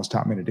mom always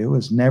taught me to do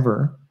is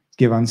never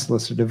give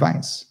unsolicited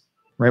advice,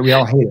 right? We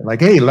all hate it.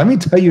 Like, hey, let me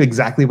tell you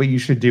exactly what you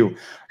should do.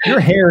 Your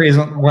hair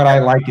isn't what I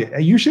like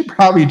it. You should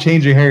probably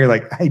change your hair. You're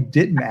like, I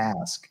didn't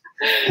ask,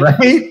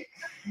 right?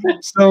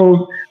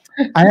 So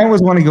I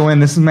always want to go in.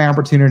 This is my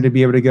opportunity to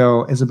be able to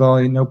go,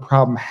 Isabella, no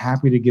problem.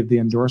 Happy to give the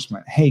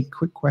endorsement. Hey,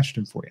 quick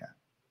question for you.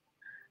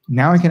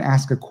 Now I can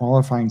ask a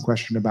qualifying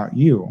question about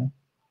you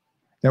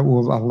that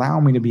will allow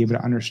me to be able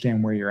to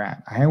understand where you're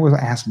at. I always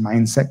ask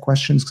mindset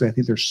questions because I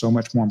think they're so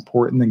much more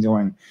important than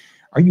going,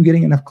 are you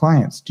getting enough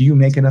clients? Do you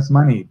make enough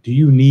money? Do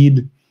you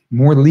need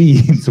more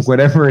leads?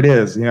 Whatever it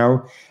is,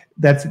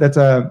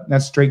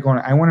 that's straight going.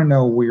 I want to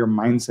know where your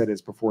mindset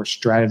is before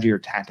strategy or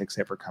tactics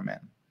ever come in.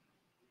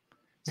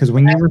 Because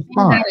when you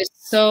respond, that is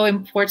so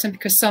important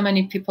because so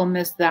many people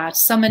miss that.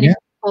 So many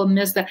people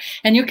miss that.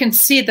 And you can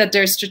see that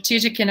there's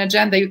strategic in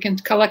agenda. You can,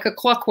 like a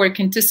clockwork,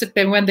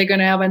 anticipate when they're going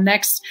to have a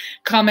next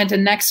comment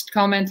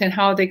and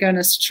how they're going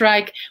to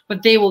strike,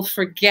 but they will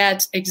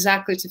forget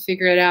exactly to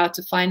figure it out,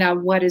 to find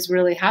out what is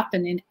really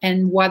happening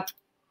and what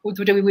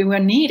do we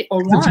need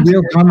or want. It's a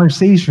real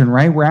conversation,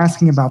 right? We're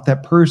asking about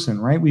that person,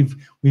 right?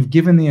 We've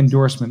given the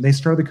endorsement. They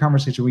started the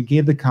conversation. We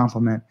gave the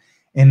compliment.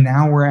 And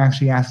now we're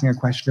actually asking a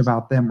question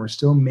about them. We're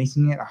still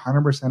making it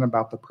 100%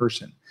 about the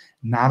person,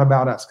 not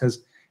about us.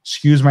 Because,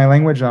 excuse my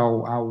language,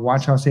 I'll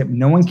watch how I say it.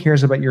 No one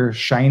cares about your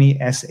shiny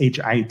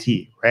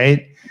SHIT,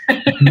 right?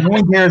 No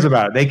one cares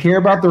about it. They care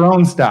about their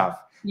own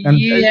stuff. And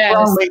yes.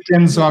 On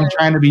LinkedIn, so I'm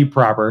trying to be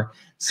proper.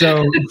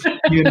 So,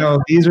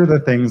 these are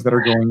the things that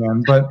are going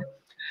on. But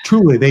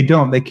truly, they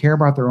don't. They care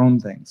about their own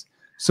things.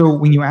 So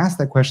when you ask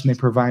that question, they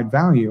provide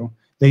value.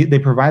 They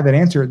provide that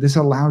answer. This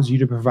allows you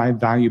to provide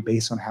value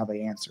based on how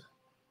they answer.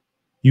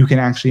 You can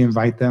actually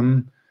invite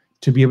them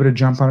to be able to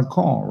jump on a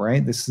call,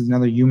 right? This is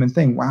another human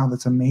thing. Wow,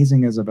 that's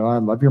amazing, Isabella. I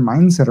love your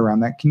mindset around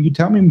that. Can you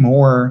tell me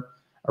more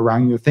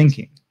around your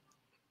thinking?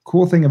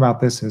 Cool thing about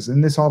this is,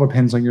 and this all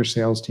depends on your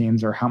sales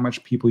teams or how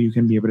much people you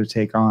can be able to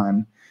take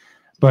on,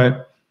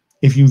 but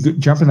if you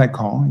jump in that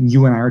call and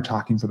you and I are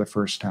talking for the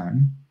first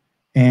time,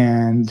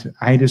 and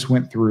I just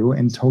went through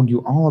and told you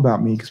all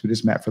about me because we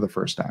just met for the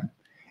first time.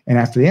 And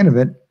after the end of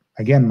it,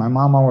 again, my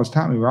mom always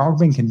taught me, we're all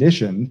being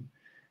conditioned.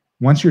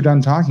 Once you're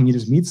done talking, you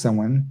just meet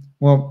someone.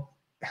 Well,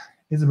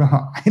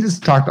 Isabella, I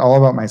just talked all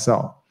about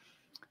myself.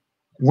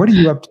 What are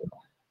you up to?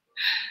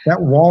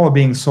 That wall of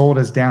being sold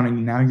is down,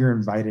 and now you're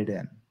invited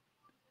in,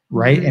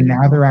 right? Mm-hmm. And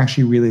now they're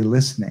actually really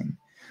listening.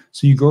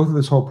 So you go through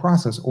this whole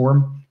process,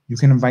 or you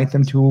can invite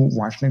them to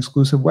watch an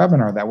exclusive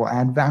webinar that will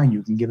add value.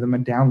 You can give them a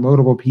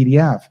downloadable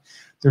PDF.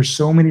 There's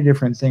so many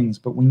different things,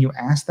 but when you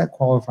ask that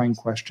qualifying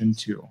question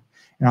too,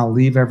 and I'll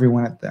leave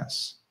everyone at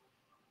this,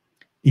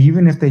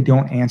 even if they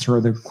don't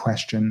answer the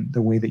question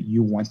the way that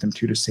you want them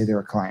to say they're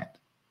a client.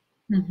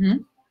 Mm-hmm.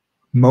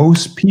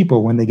 Most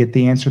people, when they get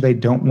the answer they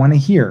don't want to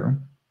hear,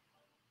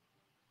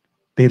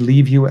 they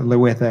leave you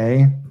with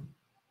a,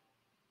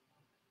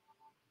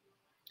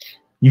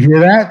 you hear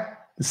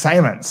that?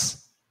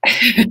 Silence.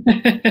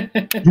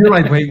 You're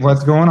like, wait,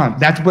 what's going on?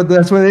 That's what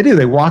they do.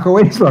 They walk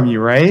away from you,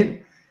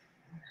 right?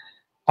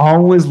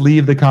 Always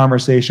leave the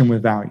conversation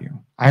with value.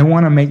 I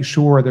want to make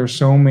sure there's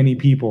so many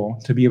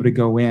people to be able to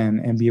go in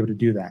and be able to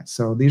do that.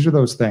 So these are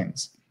those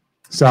things.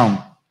 So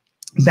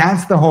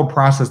that's the whole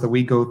process that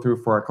we go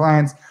through for our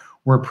clients.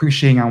 We're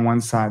appreciating on one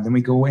side, then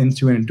we go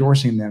into and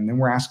endorsing them, then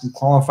we're asking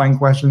qualifying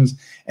questions,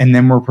 and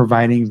then we're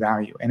providing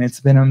value. And it's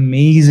been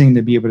amazing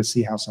to be able to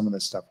see how some of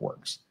this stuff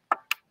works.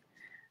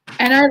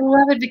 And I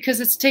love it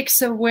because it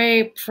takes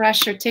away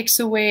pressure, takes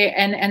away,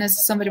 and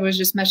as somebody was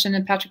just mentioning,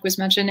 and Patrick was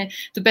mentioning,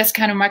 the best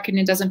kind of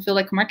marketing doesn't feel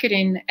like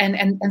marketing, and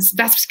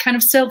that kind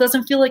of sale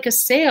doesn't feel like a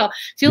sale.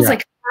 It feels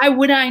like, why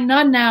would I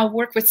not now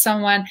work with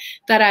someone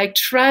that I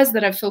trust,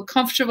 that I feel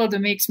comfortable, that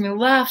makes me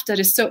laugh, that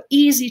is so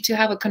easy to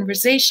have a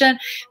conversation,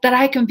 that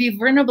I can be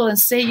vulnerable and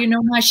say, you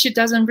know, my shit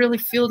doesn't really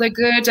feel that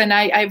good, and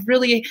I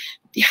really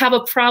have a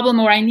problem,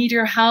 or I need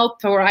your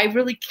help, or I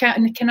really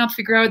cannot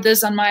figure out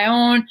this on my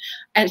own,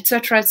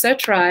 etc.,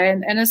 etc.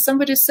 And as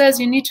somebody says,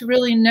 you need to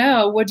really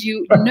know what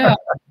you know.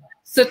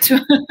 So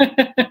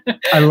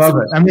I love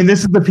it. I mean, this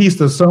is the piece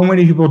though. So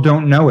many people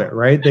don't know it,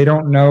 right? They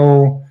don't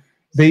know.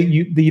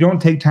 You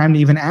don't take time to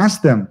even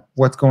ask them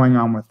what's going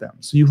on with them.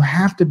 So you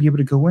have to be able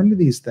to go into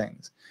these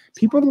things.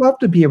 People love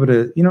to be able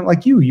to, you know,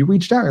 like you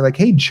reached out. You're like,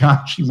 hey,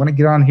 Josh, you want to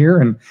get on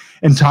here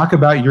and talk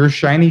about your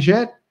shiny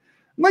shit?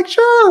 I'm like,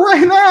 sure, why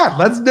not?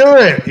 Let's do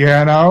it, you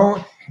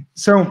know?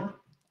 So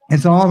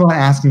it's all about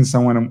asking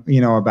someone,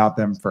 you know, about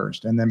them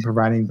first and then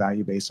providing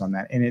value based on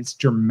that. And it's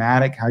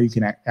dramatic how you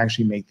can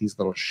actually make these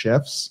little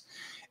shifts.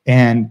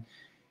 And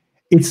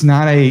it's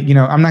not you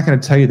know, I'm not going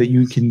to tell you that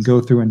you can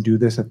go through and do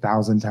this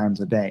 1,000 times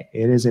a day.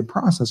 It is a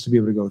process to be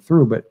able to go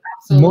through, but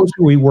Absolutely. Most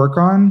we work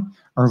on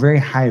are very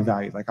high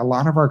value. Like a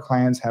lot of our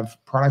clients have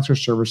products or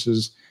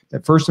services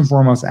that first and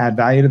foremost add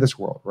value to this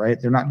world, right?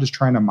 They're not just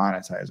trying to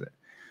monetize it.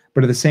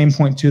 But at the same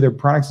point too, their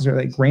products are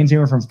like range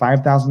anywhere from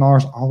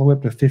 $5,000 all the way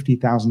up to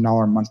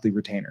 $50,000 monthly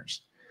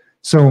retainers.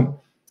 So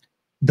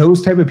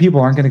those type of people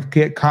aren't going to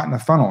get caught in the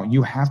funnel.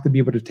 You have to be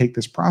able to take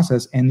this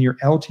process, and your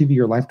LTV,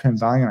 your lifetime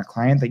value on a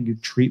client that you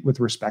treat with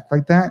respect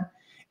like that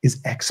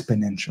is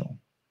exponential.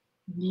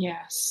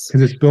 Yes.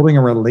 Because it's building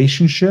a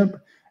relationship,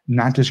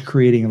 not just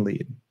creating a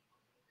lead.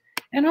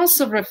 And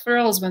also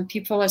referrals, when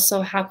people are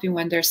so happy,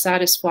 when they're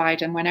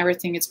satisfied, and when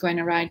everything is going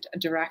in the right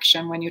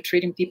direction, when you're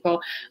treating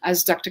people,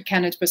 as Dr.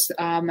 Kenneth was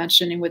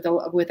mentioning, with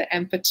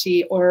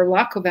empathy or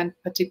lack of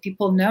empathy,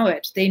 people know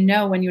it. They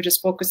know when you're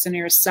just focusing on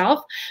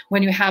yourself,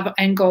 when you have an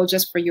end goal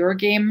just for your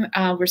game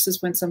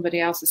versus when somebody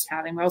else is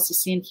having. We're also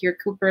seeing here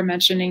Cooper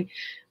mentioning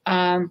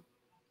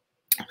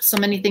so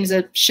many things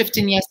that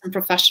shifting, yes, in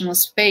professional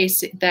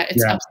space, that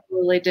it's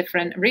absolutely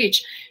different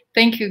reach.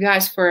 Thank you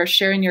guys for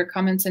sharing your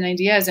comments and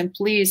ideas, and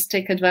please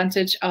take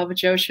advantage of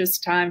Joshua's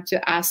time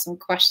to ask some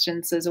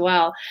questions as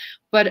well.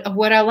 But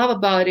what I love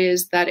about it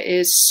is that it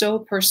is so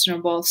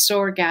personable, so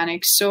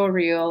organic, so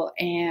real,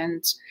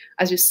 and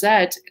as you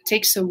said, it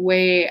takes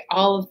away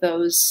all of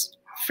those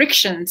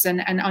frictions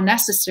and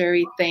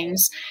unnecessary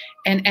things,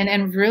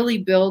 and really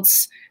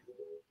builds,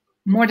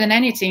 more than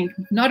anything,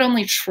 not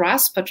only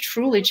trust, but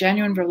truly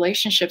genuine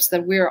relationships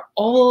that we're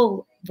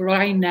all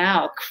right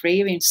now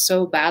craving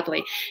so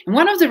badly. And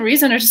one of the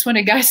reasons I just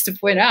wanted guys to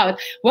point out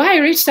why I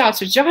reached out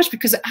to Josh,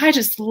 because I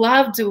just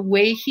loved the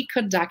way he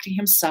conducted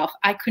himself.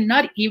 I could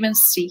not even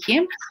see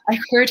him. I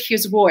heard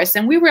his voice,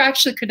 and we were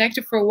actually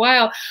connected for a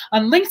while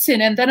on LinkedIn.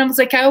 And then I was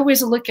like, I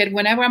always look at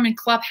whenever I'm in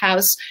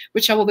Clubhouse,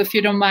 which I will, if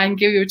you don't mind,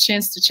 give you a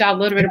chance to chat a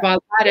little bit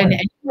about that. And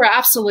you were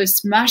absolutely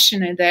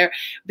smashing it there,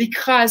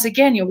 because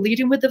again, you're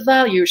leading with the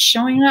value,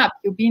 showing up,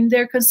 you're being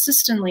there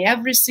consistently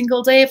every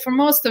single day for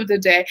most of the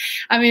day.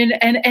 I mean,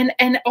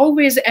 and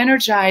always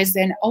energized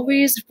and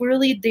always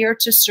really there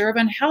to serve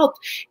and help.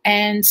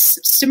 And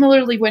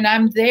similarly, when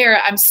I'm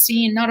there, I'm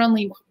seeing not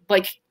only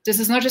like, this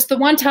is not just the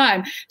one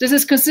time, this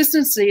is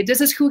consistency, this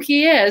is who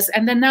he is.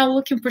 And then now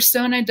looking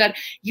persona that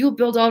you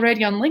build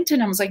already on LinkedIn,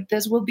 I was like,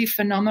 this will be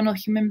phenomenal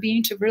human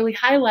being to really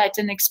highlight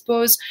and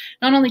expose,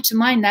 not only to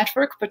my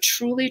network, but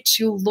truly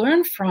to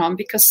learn from,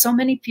 because so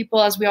many people,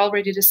 as we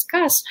already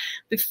discussed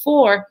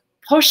before,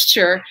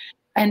 posture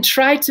and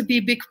try to be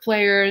big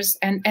players,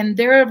 and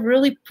they're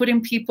really putting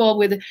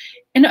people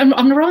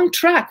on the wrong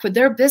track with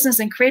their business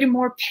and creating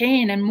more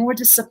pain and more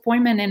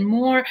disappointment and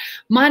more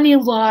money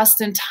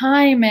lost and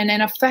time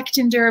and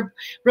affecting their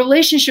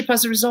relationship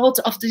as a result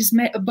of these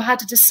bad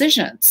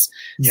decisions.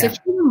 Yeah. So if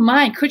you don't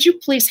mind, could you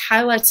please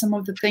highlight some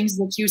of the things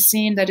that you've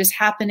seen that is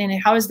happening,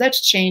 and how is that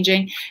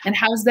changing, and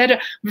how is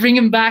that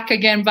bringing back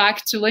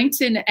to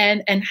LinkedIn,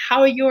 and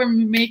how you're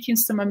making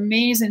some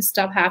amazing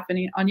stuff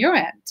happening on your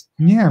end?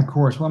 Yeah, of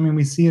course. Well, I mean,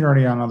 we see it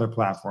already on other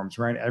platforms,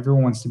 right?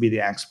 Everyone wants to be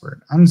the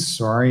expert. I'm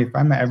sorry, if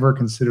I'm ever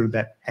considered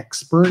that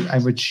expert,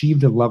 I've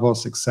achieved a level of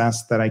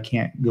success that I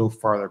can't go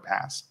farther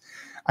past.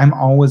 I'm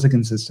always a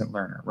consistent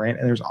learner, right?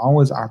 And there's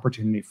always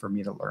opportunity for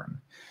me to learn.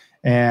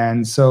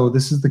 And so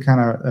this is the kind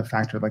of a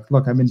factor, like,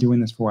 look, I've been doing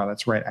this for a while.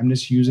 That's right. I'm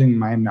just using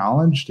my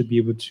knowledge to be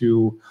able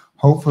to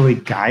hopefully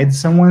guide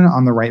someone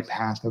on the right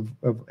path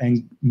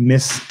and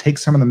take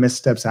some of the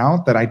missteps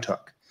out that I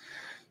took.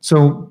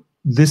 So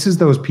this is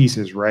those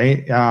pieces,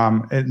 right?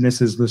 And this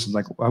is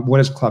like,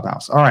 what is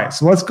Clubhouse? All right,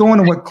 so let's go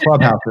into what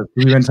Clubhouse is.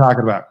 We've been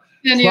talking about.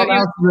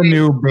 Clubhouse is a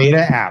new beta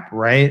app,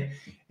 right?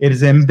 It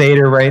is in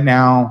beta right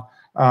now.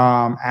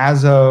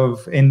 As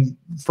of in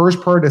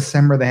first part of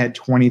December, they had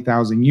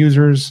 20,000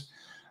 users,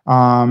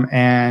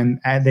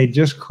 and they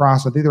just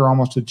crossed. I think they're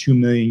almost to 2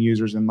 million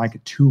users in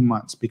like 2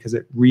 months because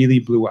it really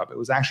blew up. It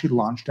was actually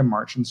launched in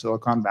March in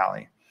Silicon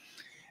Valley.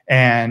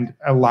 And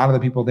a lot of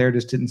the people there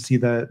just didn't see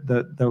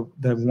the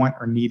want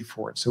or need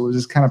for it. So it was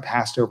just kind of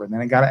passed over. And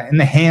then it got in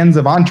the hands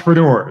of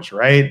entrepreneurs,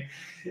 right?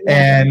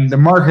 Yeah. And the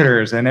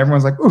marketers, and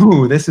everyone's like,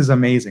 ooh, this is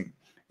amazing.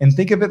 And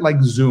think of it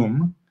like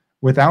Zoom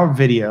without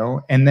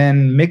video, and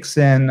then mix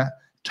in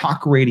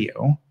talk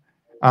radio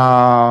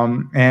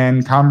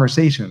and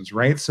conversations,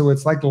 right? So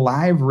it's like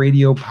live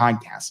radio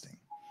podcasting.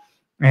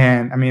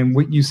 And I mean,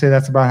 what you say,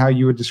 that's about how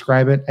you would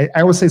describe it.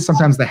 I always say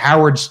sometimes the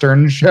Howard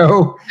Stern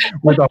show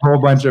with a whole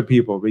bunch of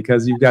people,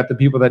 because you've got the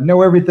people that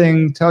know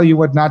everything, tell you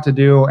what not to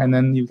do, and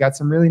then you've got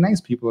some really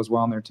nice people as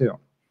well in there too.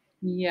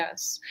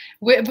 Yes,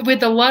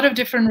 with a lot of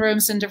different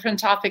rooms and different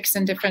topics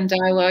and different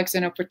dialogues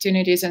and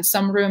opportunities. And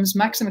some rooms,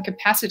 maximum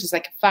capacity is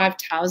like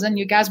 5,000.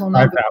 You guys will know.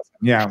 5,000.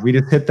 Yeah, we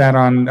just hit that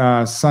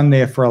on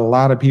Sunday for a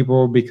lot of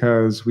people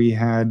because we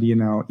had,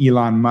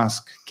 Elon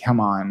Musk come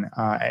on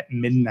at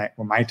midnight,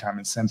 well, my time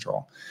in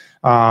Central.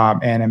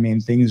 And I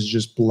mean, things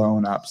just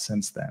blown up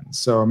since then.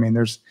 So, I mean,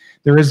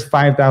 there is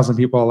 5,000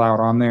 people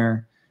allowed on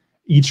there,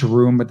 each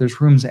room, but there's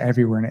rooms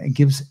everywhere, and it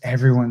gives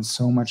everyone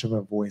so much of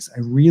a voice. I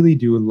really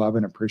do love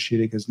and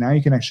appreciate it, because now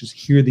you can actually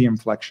hear the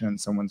inflection in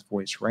someone's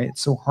voice, right?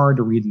 It's so hard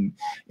to read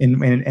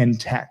in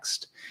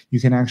text. You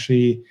can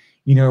actually,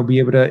 be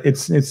able to,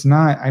 it's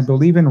not, I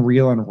believe in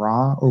real and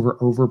raw over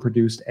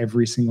overproduced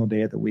every single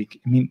day of the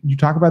week. I mean, you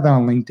talk about that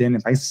on LinkedIn.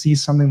 If I see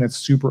something that's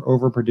super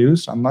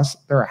overproduced, unless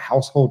they're a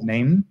household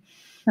name,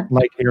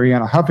 like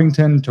Ariana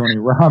Huffington, Tony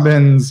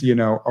Robbins,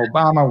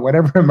 Obama,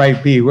 whatever it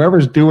might be,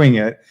 whoever's doing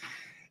it,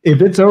 if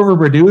it's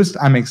overproduced,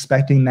 I'm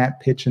expecting that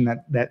pitch and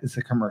that is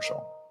a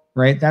commercial,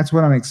 right? That's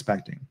what I'm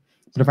expecting.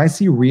 But if I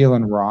see real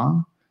and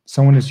raw,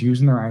 someone is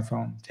using their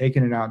iPhone,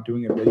 taking it out,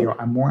 doing a video,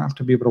 I'm more apt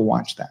to be able to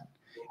watch that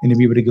and to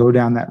be able to go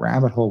down that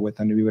rabbit hole with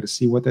them, to be able to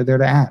see what they're there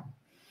to add.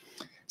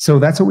 So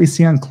that's what we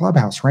see on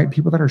Clubhouse, right?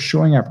 People that are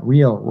showing up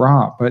real,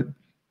 raw, but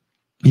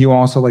you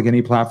also, like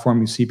any platform,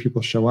 you see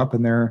people show up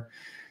and they're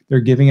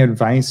giving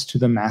advice to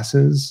the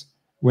masses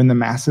when the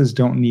masses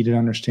don't need to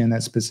understand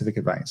that specific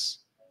advice.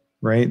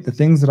 Right? The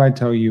things that I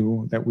tell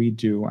you that we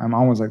do, I'm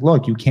always like,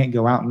 look, you can't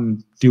go out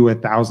and do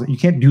 1,000. You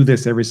can't do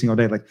this every single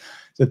day. Like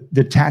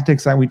the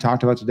tactics that we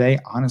talked about today,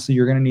 honestly,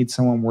 you're going to need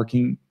someone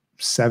working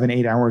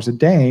 7-8 hours a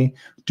day,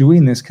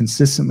 doing this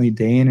consistently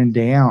day in and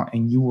day out,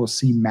 and you will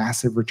see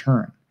massive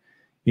return.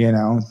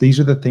 These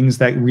are the things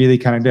that really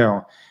kind of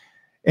do.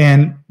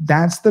 And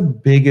that's the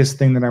biggest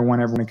thing that I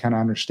want everyone to kind of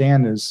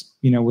understand is,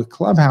 with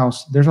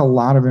Clubhouse, there's a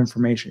lot of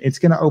information. It's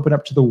going to open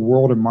up to the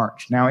world in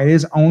March. Now, it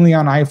is only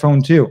on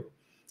iPhone too.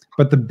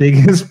 But the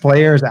biggest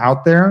players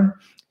out there,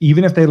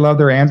 even if they love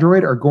their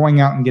Android, are going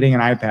out and getting an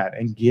iPad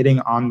and getting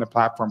on the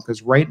platform.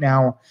 Because right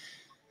now,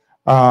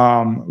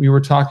 we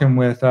were talking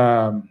with,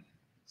 God,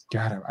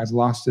 I've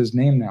lost his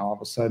name now all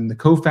of a sudden, the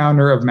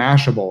co-founder of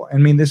Mashable. I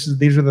mean, these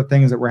are the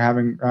things that we're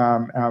having.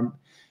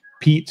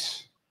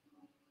 Pete,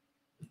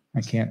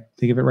 I can't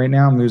think of it right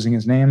now. I'm losing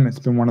his name. It's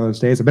been one of those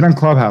days. I've been on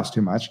Clubhouse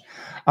too much.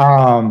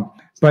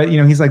 But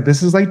he's like,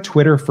 this is like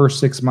Twitter first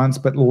 6 months,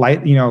 but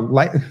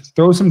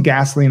throw some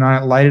gasoline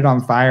on it, light it on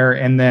fire,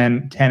 and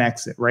then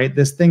 10x it, right?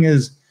 This thing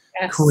is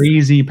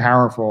crazy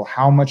powerful.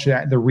 How much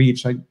the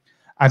reach? Like,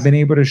 I've been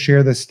able to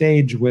share the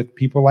stage with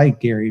people like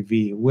Gary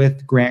Vee,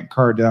 with Grant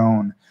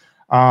Cardone.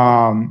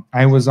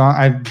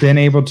 I've been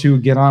able to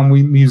get on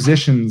with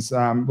musicians,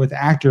 with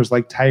actors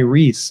like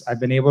Tyrese.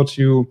 I've been able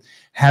to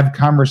have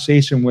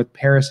conversation with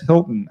Paris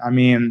Hilton. I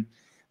mean,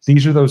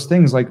 these are those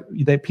things like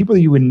that people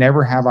you would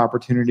never have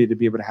opportunity to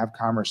be able to have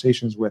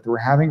conversations with. We're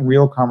having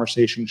real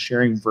conversations,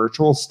 sharing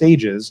virtual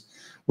stages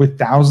with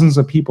thousands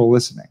of people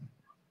listening.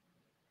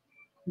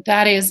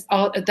 That is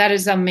all. That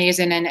is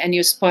amazing, and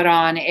you spot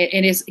on.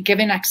 It is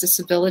giving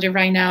accessibility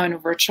right now in a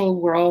virtual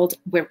world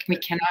where we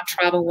cannot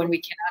travel, when we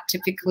cannot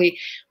typically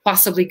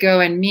possibly go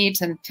and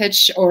meet and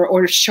pitch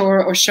or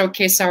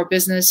showcase our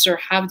business or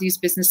have these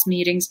business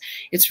meetings.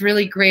 It's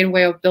really great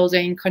way of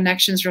building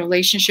connections,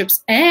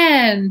 relationships,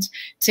 and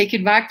take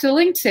it back to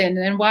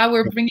LinkedIn. And while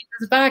we're bringing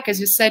this back, as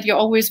you said, you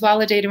always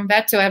validate and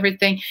vet to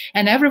everything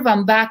and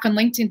everyone back on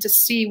LinkedIn to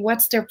see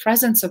what's their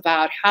presence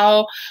about,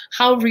 how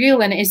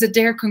real, and is it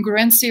their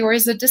congruency or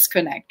is it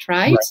disconnect,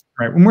 right?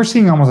 Right. When we're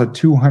seeing almost a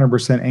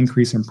 200%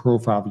 increase in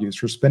profile views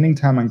for spending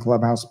time on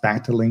Clubhouse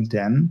back to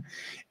LinkedIn,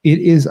 it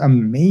is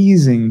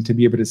amazing to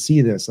be able to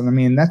see this. And I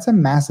mean, that's a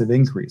massive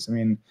increase. I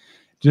mean,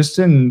 just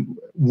in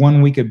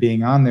 1 week of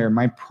being on there,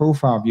 my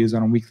profile views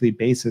on a weekly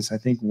basis, I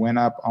think went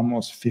up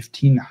almost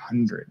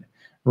 1,500,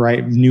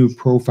 right? New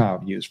profile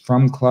views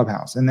from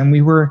Clubhouse. And then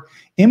we were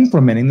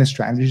implementing the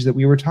strategies that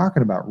we were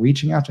talking about,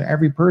 reaching out to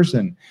every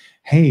person.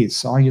 Hey,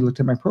 saw you looked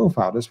at my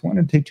profile. Just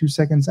wanted to take 2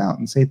 seconds out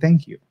and say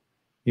thank you.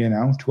 You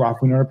know, too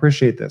often we don't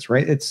appreciate this,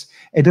 right?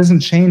 It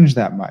doesn't change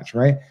that much,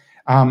 right?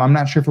 I'm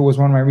not sure if it was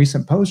one of my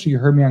recent posts or you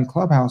heard me on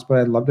Clubhouse, but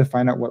I'd love to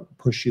find out what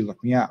pushed you to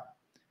look me up.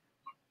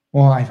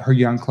 Well, I heard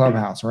you on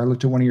Clubhouse, or I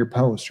looked at one of your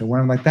posts or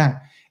one like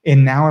that.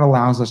 And now it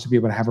allows us to be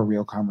able to have a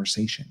real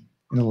conversation.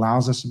 It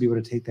allows us to be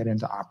able to take that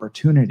into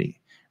opportunity,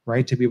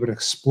 right? To be able to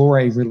explore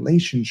a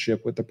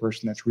relationship with the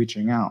person that's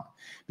reaching out,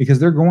 because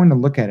they're going to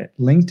look at it.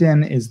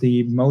 LinkedIn is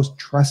the most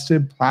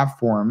trusted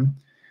platform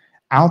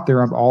out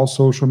there of all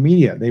social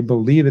media. They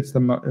believe it's the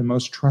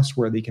most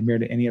trustworthy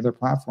compared to any other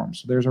platform.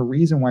 So there's a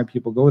reason why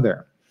people go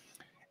there.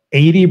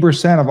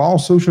 80% of all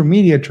social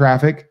media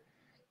traffic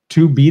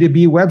to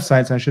B2B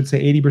websites, I should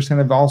say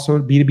 80% of also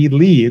B2B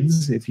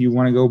leads, if you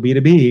want to go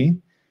B2B,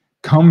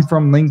 come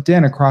from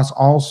LinkedIn across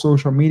all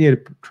social media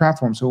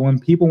platforms. So when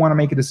people want to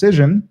make a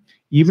decision,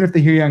 even if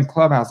they hear you on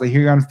Clubhouse, they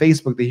hear you on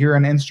Facebook, they hear you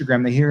on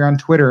Instagram, they hear you on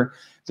Twitter,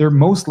 they're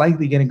most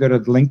likely going to go to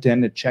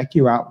LinkedIn to check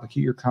you out, look at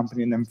your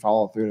company, and then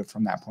follow through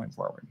from that point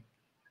forward.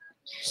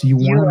 So you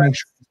want to make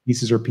sure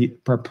pieces are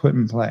put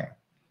in play.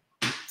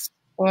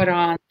 Spot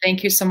on.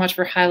 Thank you so much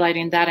for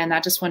highlighting that. And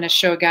I just want to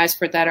show guys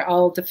for that,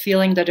 all the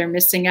feeling that they're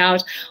missing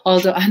out, all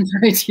the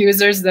Android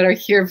users that are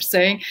here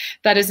saying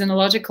that is in a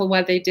logical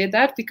way they did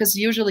that, because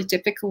usually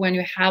typically when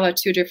you have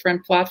two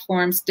different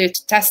platforms, they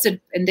tested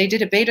and they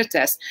did a beta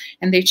test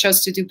and they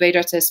chose to do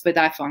beta tests with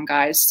iPhone,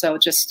 guys. So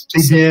just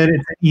they did.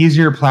 It's an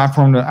easier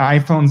platform. The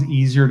iPhone's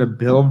easier to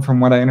build from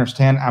what I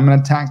understand. I'm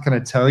not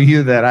going to tell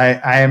you that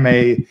I am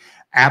a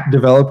app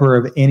developer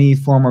of any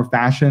form or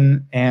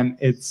fashion, and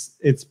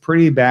it's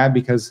pretty bad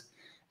because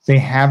they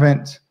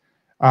haven't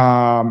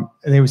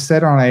they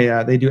said on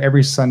a they do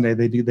every Sunday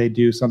they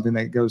do something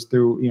that goes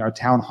through, you know, a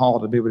town hall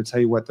to be able to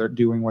tell you what they're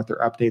doing, what their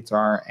updates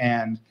are,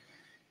 and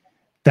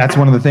that's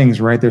one of the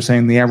things, right? They're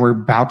saying, yeah, we're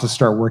about to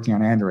start working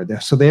on Android.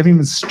 So they haven't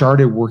even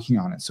started working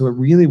on it. So it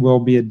really will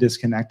be a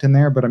disconnect in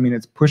there. But I mean,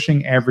 it's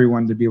pushing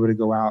everyone to be able to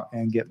go out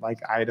and get like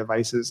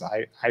iDevices,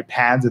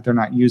 iPads if they're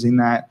not using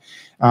that,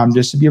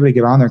 just to be able to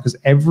get on there. Because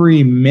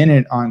every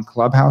minute on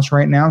Clubhouse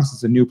right now, since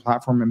it's a new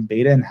platform in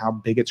beta and how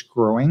big it's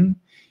growing,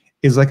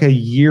 is like a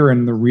year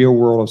in the real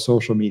world of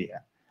social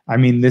media. I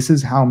mean, this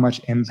is how much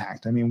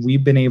impact. I mean,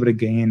 we've been able to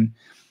gain,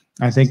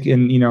 I think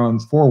in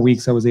 4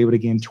 weeks, I was able to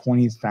gain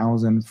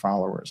 20,000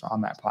 followers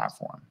on that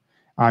platform.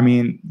 I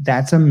mean,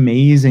 that's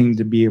amazing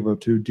to be able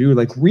to do,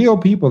 like real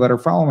people that are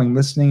following,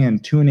 listening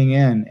and tuning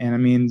in. And I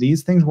mean,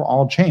 these things will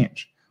all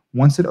change.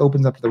 Once it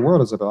opens up to the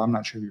world, Isabel, I'm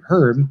not sure if you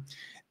heard,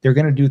 they're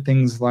going to do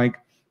things like,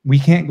 we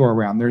can't go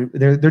around.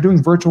 They're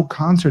doing virtual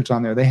concerts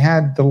on there. They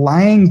had The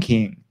Lion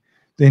King,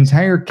 the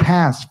entire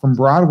cast from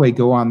Broadway,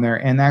 go on there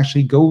and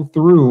actually go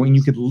through, and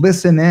you could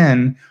listen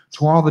in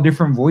to all the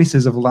different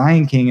voices of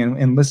Lion King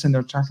and listen.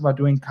 They're talking about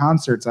doing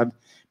concerts. I've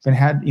been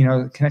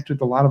connected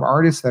with a lot of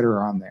artists that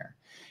are on there.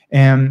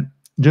 And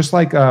just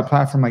like a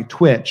platform like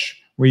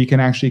Twitch, where you can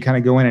actually kind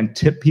of go in and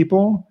tip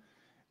people,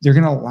 they're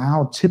going to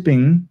allow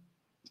tipping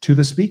to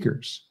the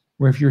speakers,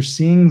 where if you're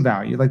seeing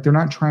value, like they're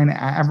not trying to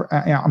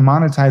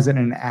monetize it in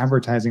an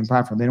advertising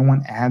platform. They don't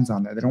want ads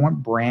on there. They don't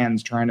want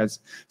brands trying to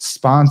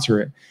sponsor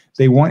it.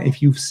 They want,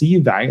 if you see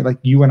value, like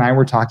you and I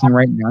were talking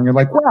right now, and you're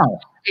like, wow,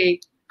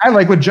 I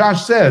like what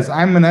Josh says.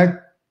 I'm going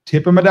to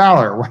tip him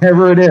 $1,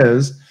 whatever it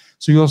is.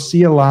 So you'll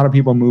see a lot of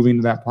people moving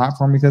to that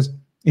platform, because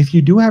if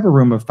you do have a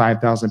room of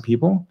 5,000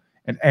 people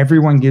and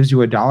everyone gives you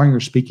 $1 and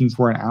you're speaking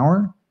for an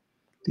hour,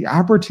 the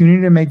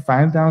opportunity to make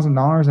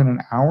 $5,000 in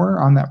an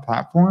hour on that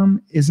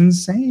platform is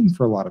insane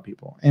for a lot of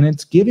people. And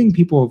it's giving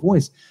people a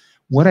voice.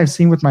 What I've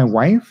seen with my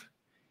wife,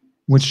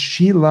 which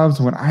she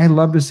loves, what I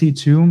love to see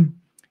too,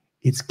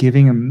 it's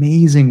giving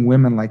amazing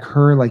women like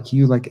her, like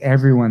you, like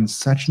everyone,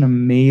 such an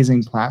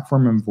amazing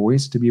platform and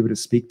voice to be able to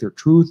speak their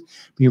truth,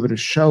 be able to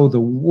show the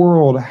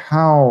world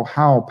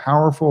how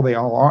powerful they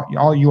all are,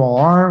 you all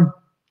are.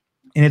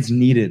 And it's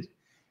needed.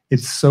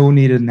 It's so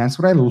needed. And that's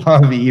what I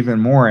love even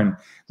more. And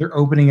they're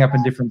opening up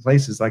in different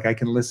places. Like I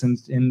can listen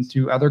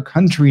into other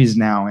countries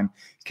now and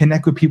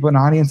connect with people in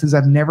audiences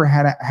I've never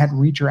had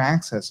reach or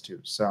access to.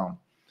 So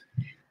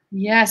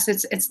Yes,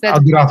 it's that.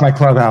 I'll get off my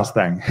Clubhouse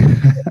thing.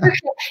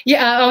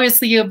 Yeah,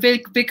 obviously you're a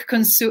big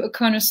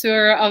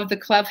connoisseur of the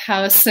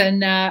Clubhouse,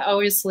 and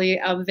obviously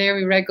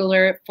very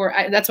regular.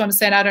 That's what I'm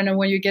saying. I don't know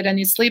when you get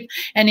any sleep,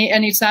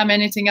 anytime,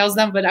 anything else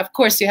done. But of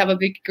course, you have a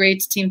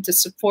great team to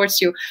support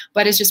you.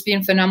 But it's just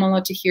been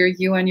phenomenal to hear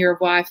you and your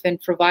wife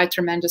and provide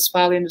tremendous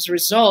value. And as a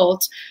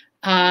result,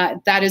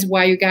 that is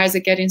why you guys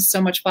are getting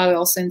so much value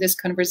also in this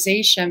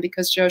conversation,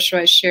 because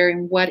Joshua is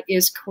sharing what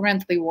is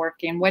currently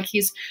working, what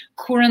he's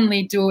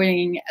currently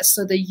doing,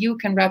 so that you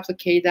can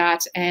replicate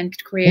that and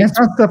create. That's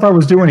not stuff I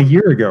was doing a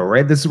year ago,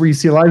 right? This is where you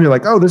see a lot of you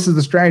like, oh, this is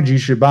the strategy you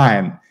should buy.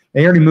 And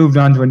they already moved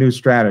on to a new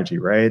strategy,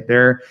 right?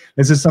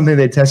 This is something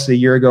they tested a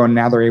year ago, and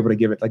now they're able to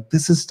give it. Like,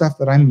 this is stuff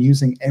that I'm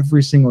using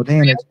every single day,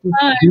 and it's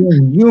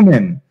being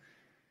human.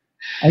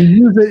 I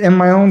use it in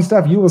my own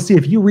stuff. You will see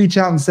if you reach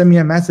out and send me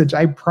a message,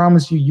 I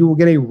promise you, you will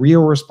get a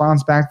real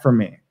response back from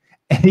me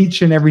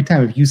each and every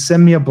time. If you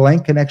send me a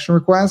blank connection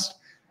request,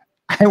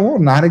 I will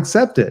not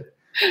accept it.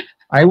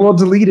 I will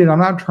delete it. I'm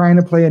not trying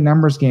to play a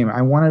numbers game.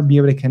 I want to be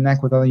able to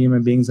connect with other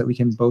human beings that we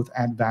can both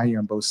add value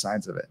on both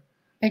sides of it.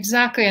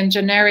 Exactly, and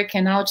generic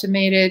and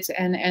automated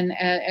and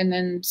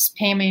then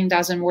spamming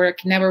doesn't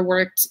work, never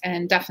worked,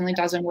 and definitely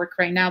doesn't work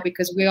right now,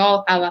 because we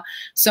all have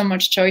so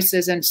much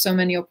choices and so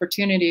many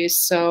opportunities.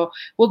 So it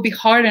will be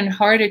harder and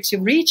harder to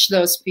reach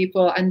those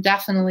people, and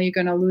definitely you're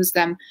going to lose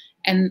them.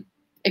 And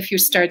if you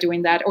start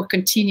doing that or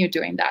continue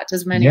doing that,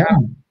 as many are.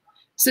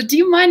 So do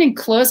you mind in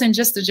closing,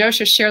 just to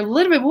Joshua share a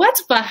little bit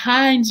what's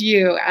behind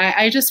you?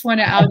 I just want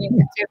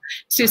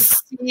to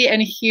see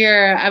and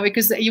hear,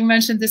 because you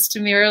mentioned this to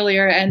me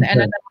earlier, and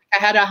I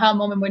had a aha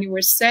moment when you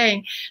were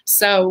saying.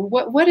 So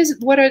what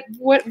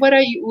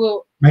are you?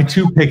 Well, my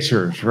two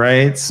pictures,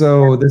 right?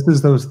 So this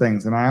is those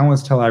things, and I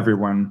always tell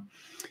everyone,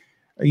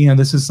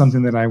 this is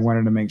something that I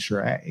wanted to make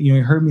sure.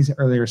 You heard me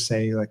earlier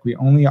say, like, we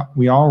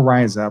all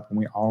rise up, and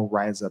we all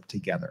rise up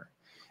together.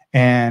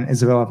 And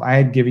Isabella, if I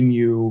had given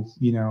you,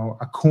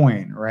 a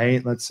coin,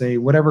 right? Let's say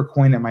whatever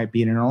coin it might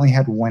be, and it only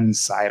had one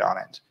side on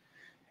it,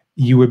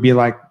 you would be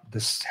like,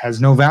 this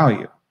has no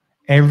value.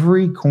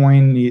 Every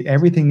coin,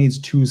 everything needs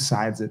two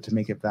sides to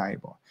make it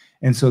valuable.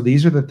 And so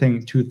these are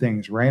the two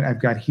things, right?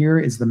 I've got here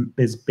is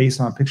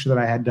based on a picture that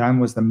I had done,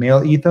 was the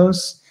male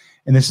ethos,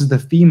 and this is the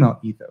female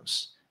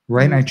ethos,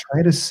 right? And I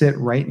try to sit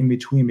right in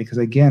between, because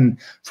again,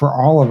 for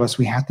all of us,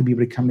 we have to be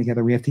able to come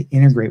together. We have to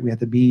integrate. We have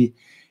to be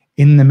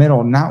in the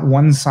middle. Not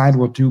one side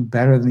will do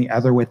better than the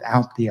other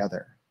without the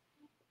other.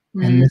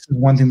 And this is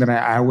one thing that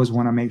I always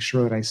want to make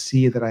sure that I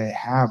see, that I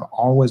have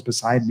always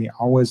beside me,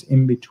 always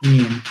in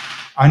between,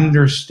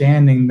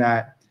 understanding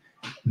that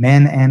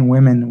men and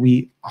women,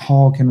 we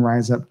all can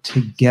rise up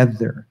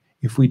together.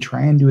 If we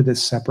try and do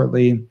this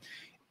separately,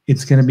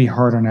 it's going to be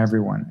hard on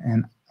everyone.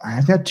 And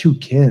I've got two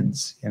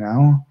kids,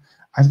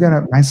 I've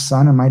got my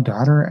son and my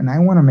daughter, and I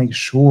want to make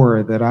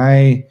sure that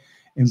I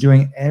am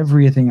doing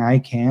everything I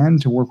can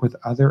to work with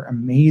other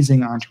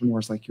amazing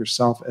entrepreneurs like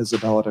yourself,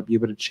 Isabella, to be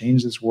able to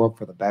change this world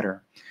for the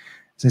better.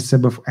 As I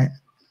said before,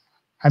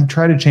 I've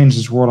tried to change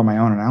this world on my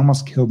own, and I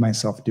almost killed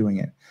myself doing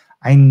it.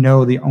 I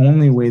know the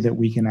only way that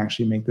we can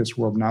actually make this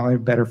world not only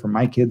better for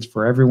my kids,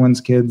 for everyone's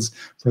kids,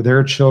 for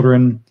their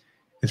children,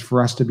 is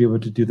for us to be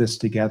able to do this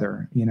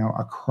together,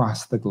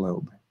 across the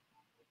globe.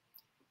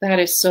 That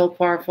is so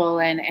powerful,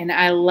 and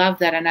I love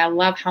that, and I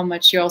love how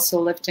much you're also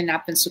lifting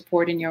up and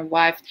supporting your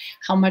wife,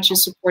 how much you're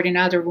supporting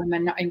other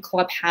women in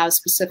Clubhouse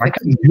specifically. I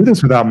couldn't do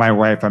this without my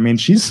wife. I mean,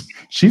 she's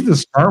the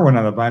smart one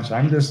of the bunch.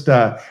 I just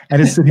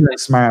sit here and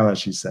smile, as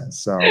she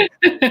says. So,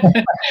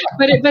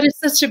 but it's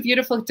such a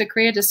beautiful to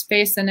create a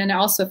space, and then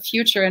also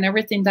future, and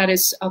everything that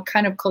is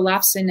kind of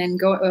collapsing and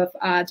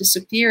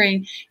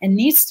disappearing and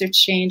needs to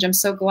change. I'm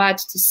so glad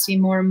to see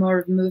more and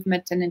more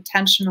movement and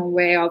intentional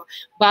way of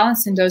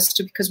balancing those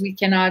two, because we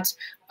cannot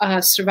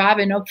survive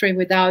and operate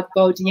without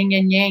both yin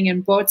and yang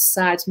and both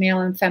sides,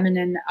 male and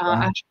feminine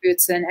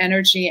attributes and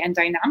energy and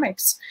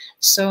dynamics.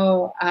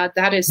 So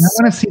that is.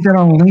 I want to see that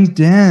on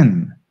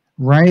LinkedIn,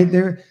 right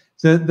there.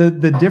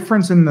 The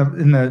difference in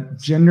the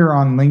gender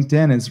on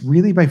LinkedIn is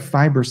really by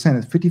 5%.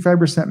 It's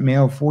 55%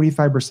 male,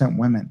 45%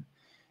 women,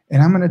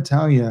 and I'm going to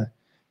tell you,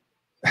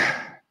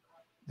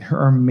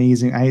 they're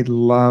amazing. I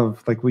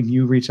love, like, when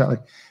you reach out,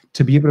 like,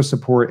 to be able to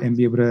support and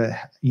be able to,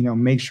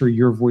 make sure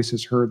your voice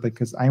is heard,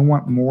 because I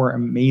want more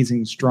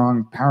amazing,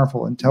 strong,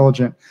 powerful,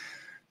 intelligent,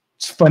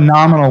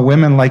 phenomenal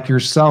women like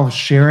yourself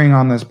sharing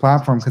on this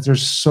platform, because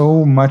there's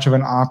so much of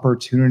an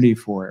opportunity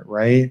for it,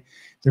 right?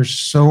 There's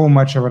so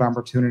much of an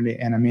opportunity.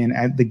 And I mean,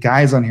 the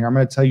guys on here, I'm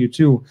going to tell you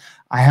too,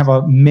 I have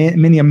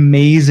many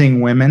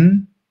amazing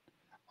women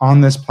on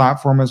this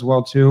platform as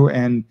well too.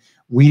 And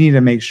we need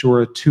to make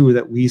sure too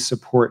that we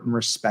support and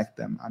respect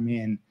them. I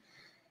mean,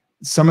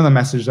 some of the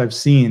messages I've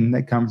seen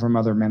that come from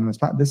other men on this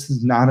platform,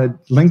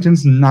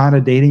 LinkedIn's not a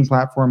dating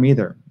platform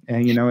either.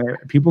 And,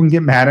 people can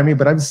get mad at me,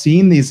 but I've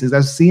seen these things.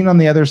 I've seen on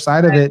the other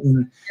side of it.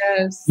 And,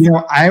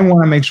 I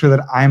want to make sure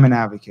that I'm an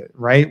advocate,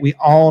 right? We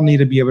all need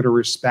to be able to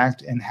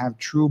respect and have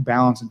true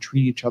balance and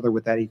treat each other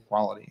with that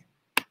equality.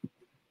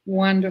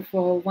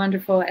 Wonderful,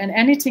 wonderful. And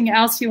anything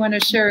else you want to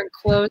share and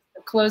close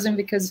the closing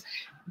because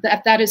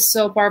that is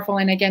so powerful.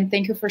 And again,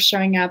 thank you for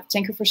showing up.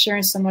 Thank you for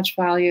sharing so much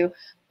value,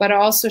 but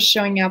also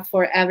showing up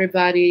for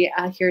everybody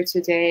here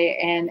today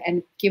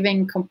and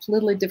giving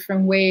completely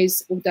different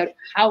ways that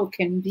how it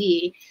can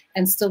be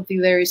and still be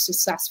very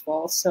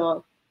successful.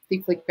 So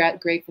deeply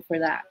grateful for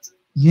that.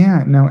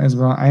 Yeah, no, as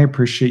well. I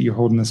appreciate you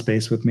holding the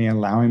space with me,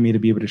 allowing me to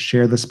be able to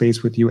share the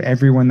space with you.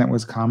 Everyone that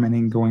was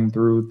commenting, going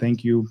through,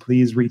 thank you.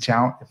 Please reach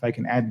out if I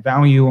can add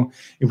value,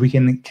 if we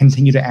can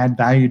continue to add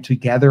value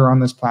together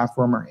on this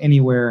platform or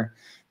anywhere.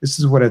 This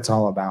is what it's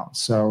all about.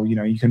 So,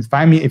 you can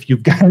find me if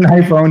you've got an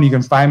iPhone, you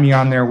can find me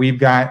on there. We've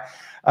got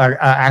an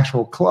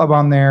actual club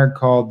on there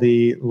called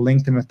the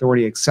LinkedIn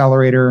Authority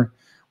Accelerator.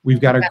 We've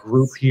got a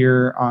group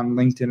here on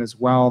LinkedIn as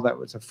well that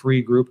was a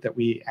free group that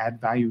we add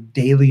value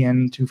daily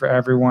into for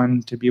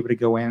everyone to be able to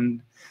go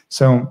in.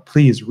 So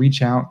please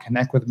reach out,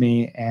 connect with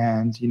me,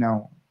 and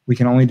we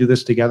can only do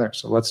this together.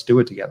 So let's do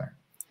it together.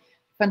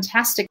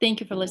 Fantastic.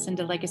 Thank you for listening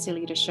to Legacy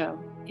Leader Show.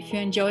 If you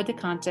enjoyed the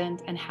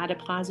content and had a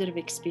positive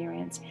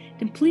experience,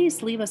 then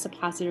please leave us a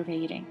positive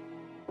rating.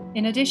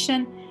 In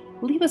addition,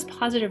 leave us a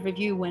positive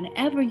review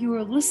whenever you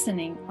are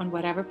listening on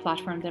whatever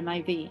platform there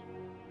might be.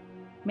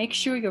 Make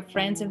sure your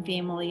friends and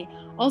family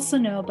also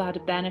know about the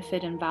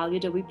benefit and value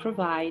that we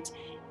provide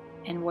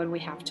and what we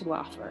have to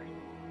offer.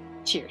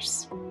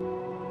 Cheers.